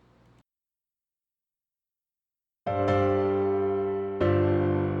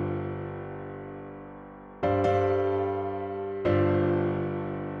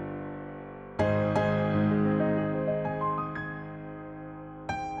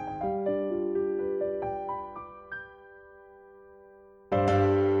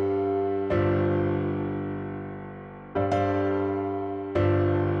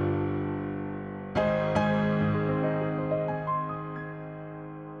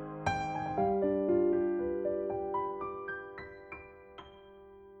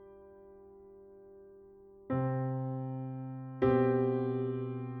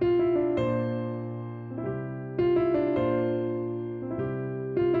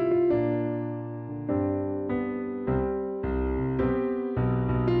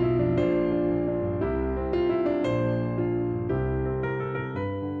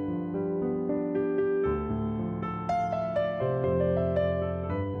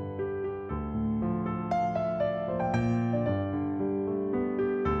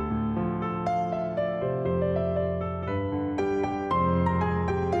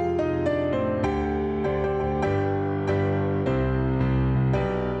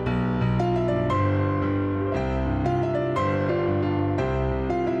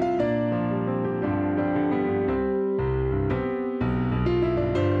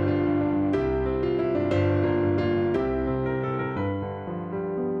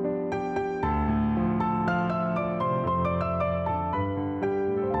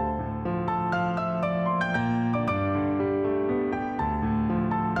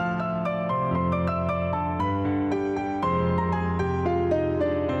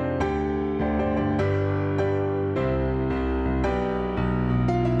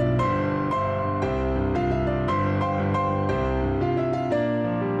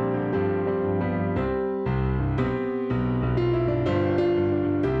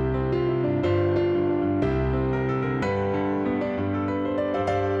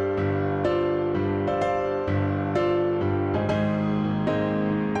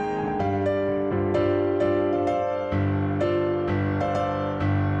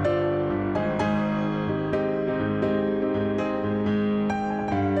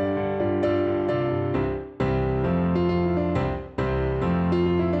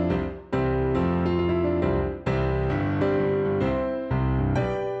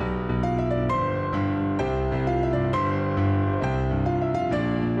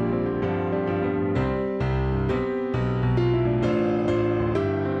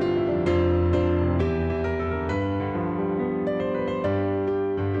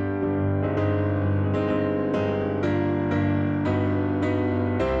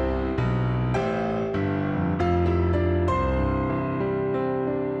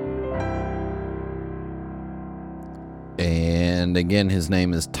 And again, his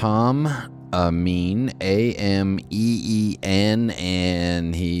name is Tom Ameen, Ameen,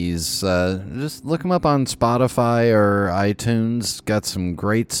 and he's just look him up on Spotify or iTunes. Got some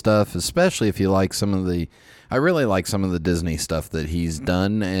great stuff, especially if you like some of the. I really like some of the Disney stuff that he's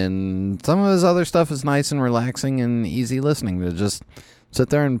done, and some of his other stuff is nice and relaxing and easy listening to just sit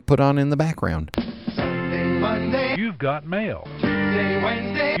there and put on in the background. Sunday, Monday, you've got mail. Tuesday,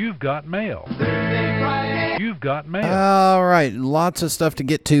 Wednesday, you've got mail. Thursday, Friday, you've got mail. All right, lots of stuff to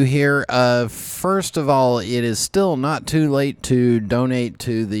get to here. First of all, it is still not too late to donate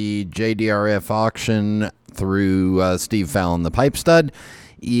to the JDRF auction through Steve Fallon, the Pipe Stud.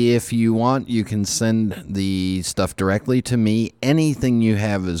 If you want, you can send the stuff directly to me. Anything you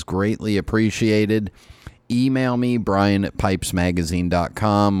have is greatly appreciated. Email me,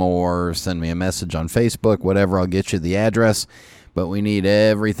 brian@pipesmagazine.com, or send me a message on Facebook, whatever. I'll get you the address. But we need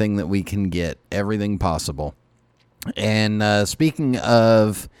everything that we can get, everything possible. And speaking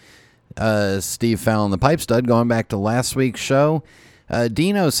of Steve Fallon, the Pipe Stud, going back to last week's show,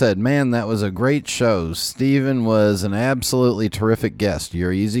 Dino said, man, that was a great show. Steven was an absolutely terrific guest.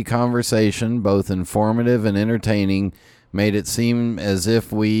 Your easy conversation, both informative and entertaining, made it seem as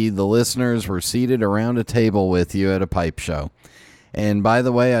if we, the listeners, were seated around a table with you at a pipe show. And by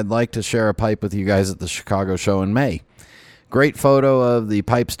the way, I'd like to share a pipe with you guys at the Chicago show in May. Great photo of the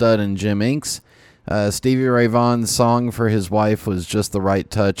Pipe Stud and Jim Inks. Stevie Ray Vaughan's song for his wife was just the right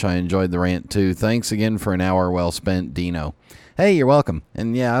touch. I enjoyed the rant too. Thanks again for an hour well spent, Dino. Hey, you're welcome.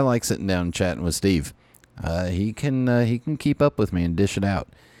 And yeah, I like sitting down and chatting with Steve. He can keep up with me and dish it out.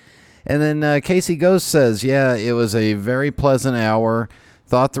 And then Casey Ghost says, yeah, it was a very pleasant hour.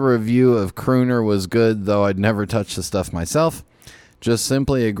 Thought the review of Crooner was good, though I'd never touched the stuff myself. Just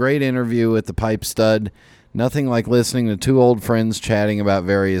simply a great interview with the Pipe Stud. Nothing like listening to two old friends chatting about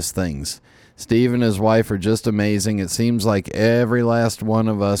various things. Steve and his wife are just amazing. It seems like every last one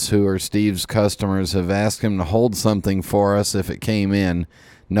of us who are Steve's customers have asked him to hold something for us if it came in.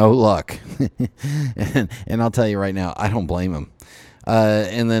 No luck. and I'll tell you right now, I don't blame him.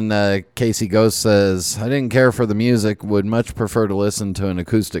 And then Casey Ghost says, I didn't care for the music, would much prefer to listen to an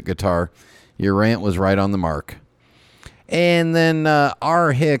acoustic guitar. Your rant was right on the mark. And then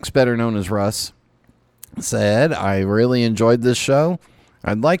R. Hicks, better known as Russ, said, I really enjoyed this show.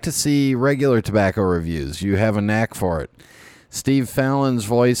 I'd like to see regular tobacco reviews. You have a knack for it. Steve Fallon's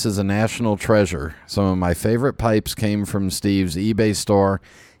voice is a national treasure. Some of my favorite pipes came from Steve's eBay store,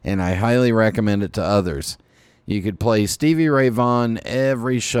 and I highly recommend it to others. You could play Stevie Ray Vaughan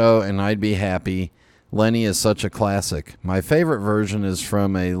every show, and I'd be happy. Lenny is such a classic. My favorite version is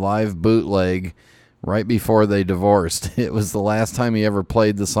from a live bootleg right before they divorced. It was the last time he ever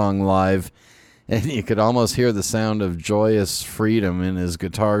played the song live, and you could almost hear the sound of joyous freedom in his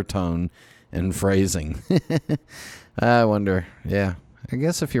guitar tone and phrasing. I wonder, yeah. I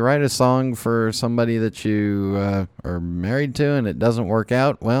guess if you write a song for somebody that you are married to and it doesn't work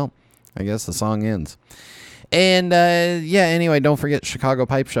out, well, I guess the song ends. And, yeah, anyway, don't forget Chicago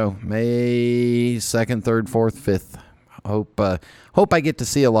Pipe Show, May 2nd, 3rd, 4th, 5th. Hope I get to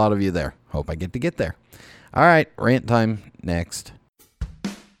see a lot of you there. Hope I get to get there. All right, rant time next.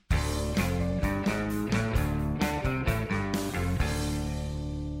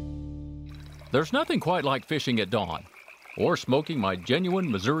 There's nothing quite like fishing at dawn or smoking my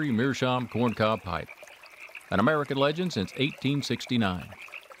genuine Missouri Meerschaum corncob pipe, an American legend since 1869.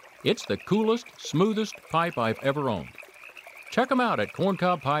 It's the coolest, smoothest pipe I've ever owned. Check them out at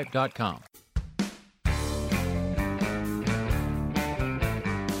corncobpipe.com.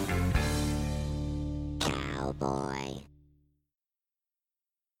 Cowboy.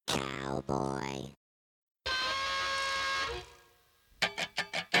 Cowboy.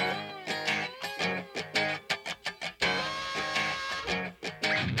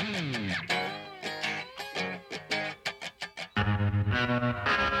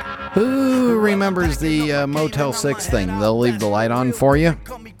 Who remembers the Motel 6 thing? They'll leave the light on for you.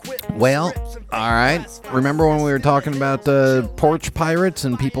 Well, all right. Remember when we were talking about porch pirates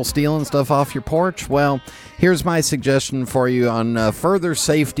and people stealing stuff off your porch? Well, here's my suggestion for you on further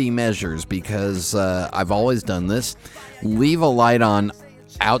safety measures, because I've always done this. Leave a light on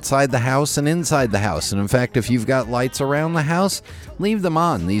outside the house and inside the house. And in fact, if you've got lights around the house, leave them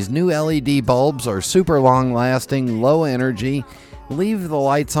on. These new LED bulbs are super long lasting, low energy. Leave the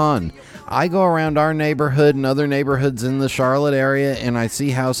lights on. I go around our neighborhood and other neighborhoods in the Charlotte area, and I see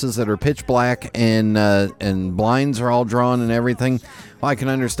houses that are pitch black and blinds are all drawn and everything. Well, I can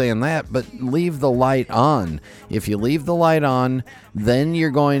understand that, but leave the light on. If you leave the light on, then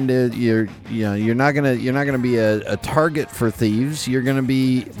you're not gonna be a target for thieves. You're gonna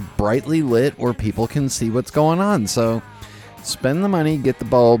be brightly lit where people can see what's going on. So, Spend the money, get the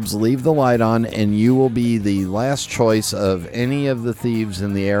bulbs, leave the light on, and you will be the last choice of any of the thieves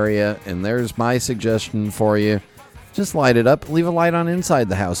in the area. And there's my suggestion for you. Just light it up. Leave a light on inside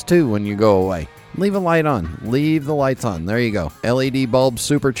the house, too, when you go away. Leave a light on. Leave the lights on. There you go. LED bulbs,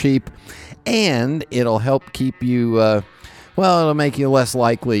 super cheap. And it'll help keep you, it'll make you less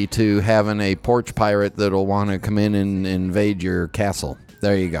likely to having a porch pirate that'll want to come in and invade your castle.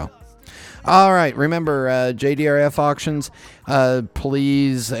 There you go. All right, remember, JDRF auctions,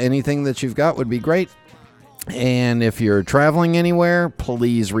 please, anything that you've got would be great. And if you're traveling anywhere,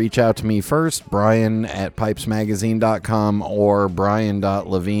 please reach out to me first, Brian at PipesMagazine.com or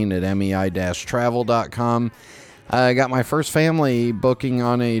Brian.Levine at MEI-travel.com. I got my first family booking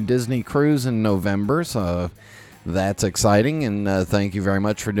on a Disney cruise in November, so that's exciting, and thank you very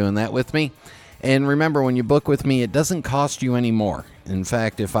much for doing that with me. And remember, when you book with me, it doesn't cost you any more. In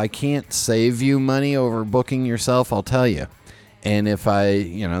fact, if I can't save you money over booking yourself, I'll tell you. And if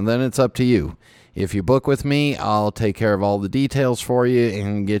then it's up to you. If you book with me, I'll take care of all the details for you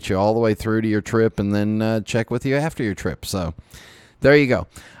and get you all the way through to your trip and then check with you after your trip. So there you go.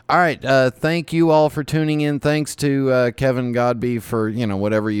 All right. Thank you all for tuning in. Thanks to Kevin Godbee for,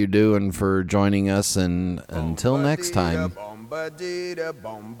 whatever you do and for joining us. And until next time. Happy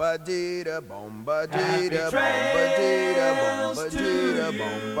trails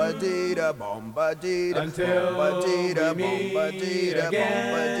until we meet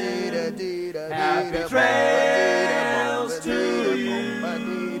again. Happy trails to you.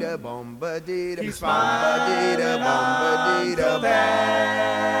 Keep smiling until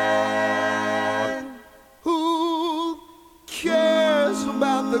then. Who cares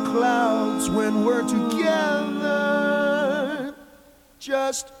about the clouds when we're together?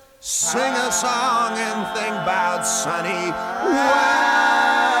 Just sing a song and think about sunny weather.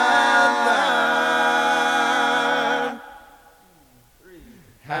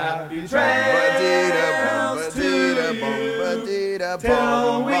 Happy trails to you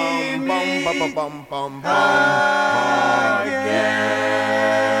till we meet again.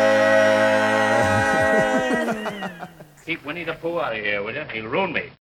 Keep Winnie the Pooh out of here, will you? He'll ruin me.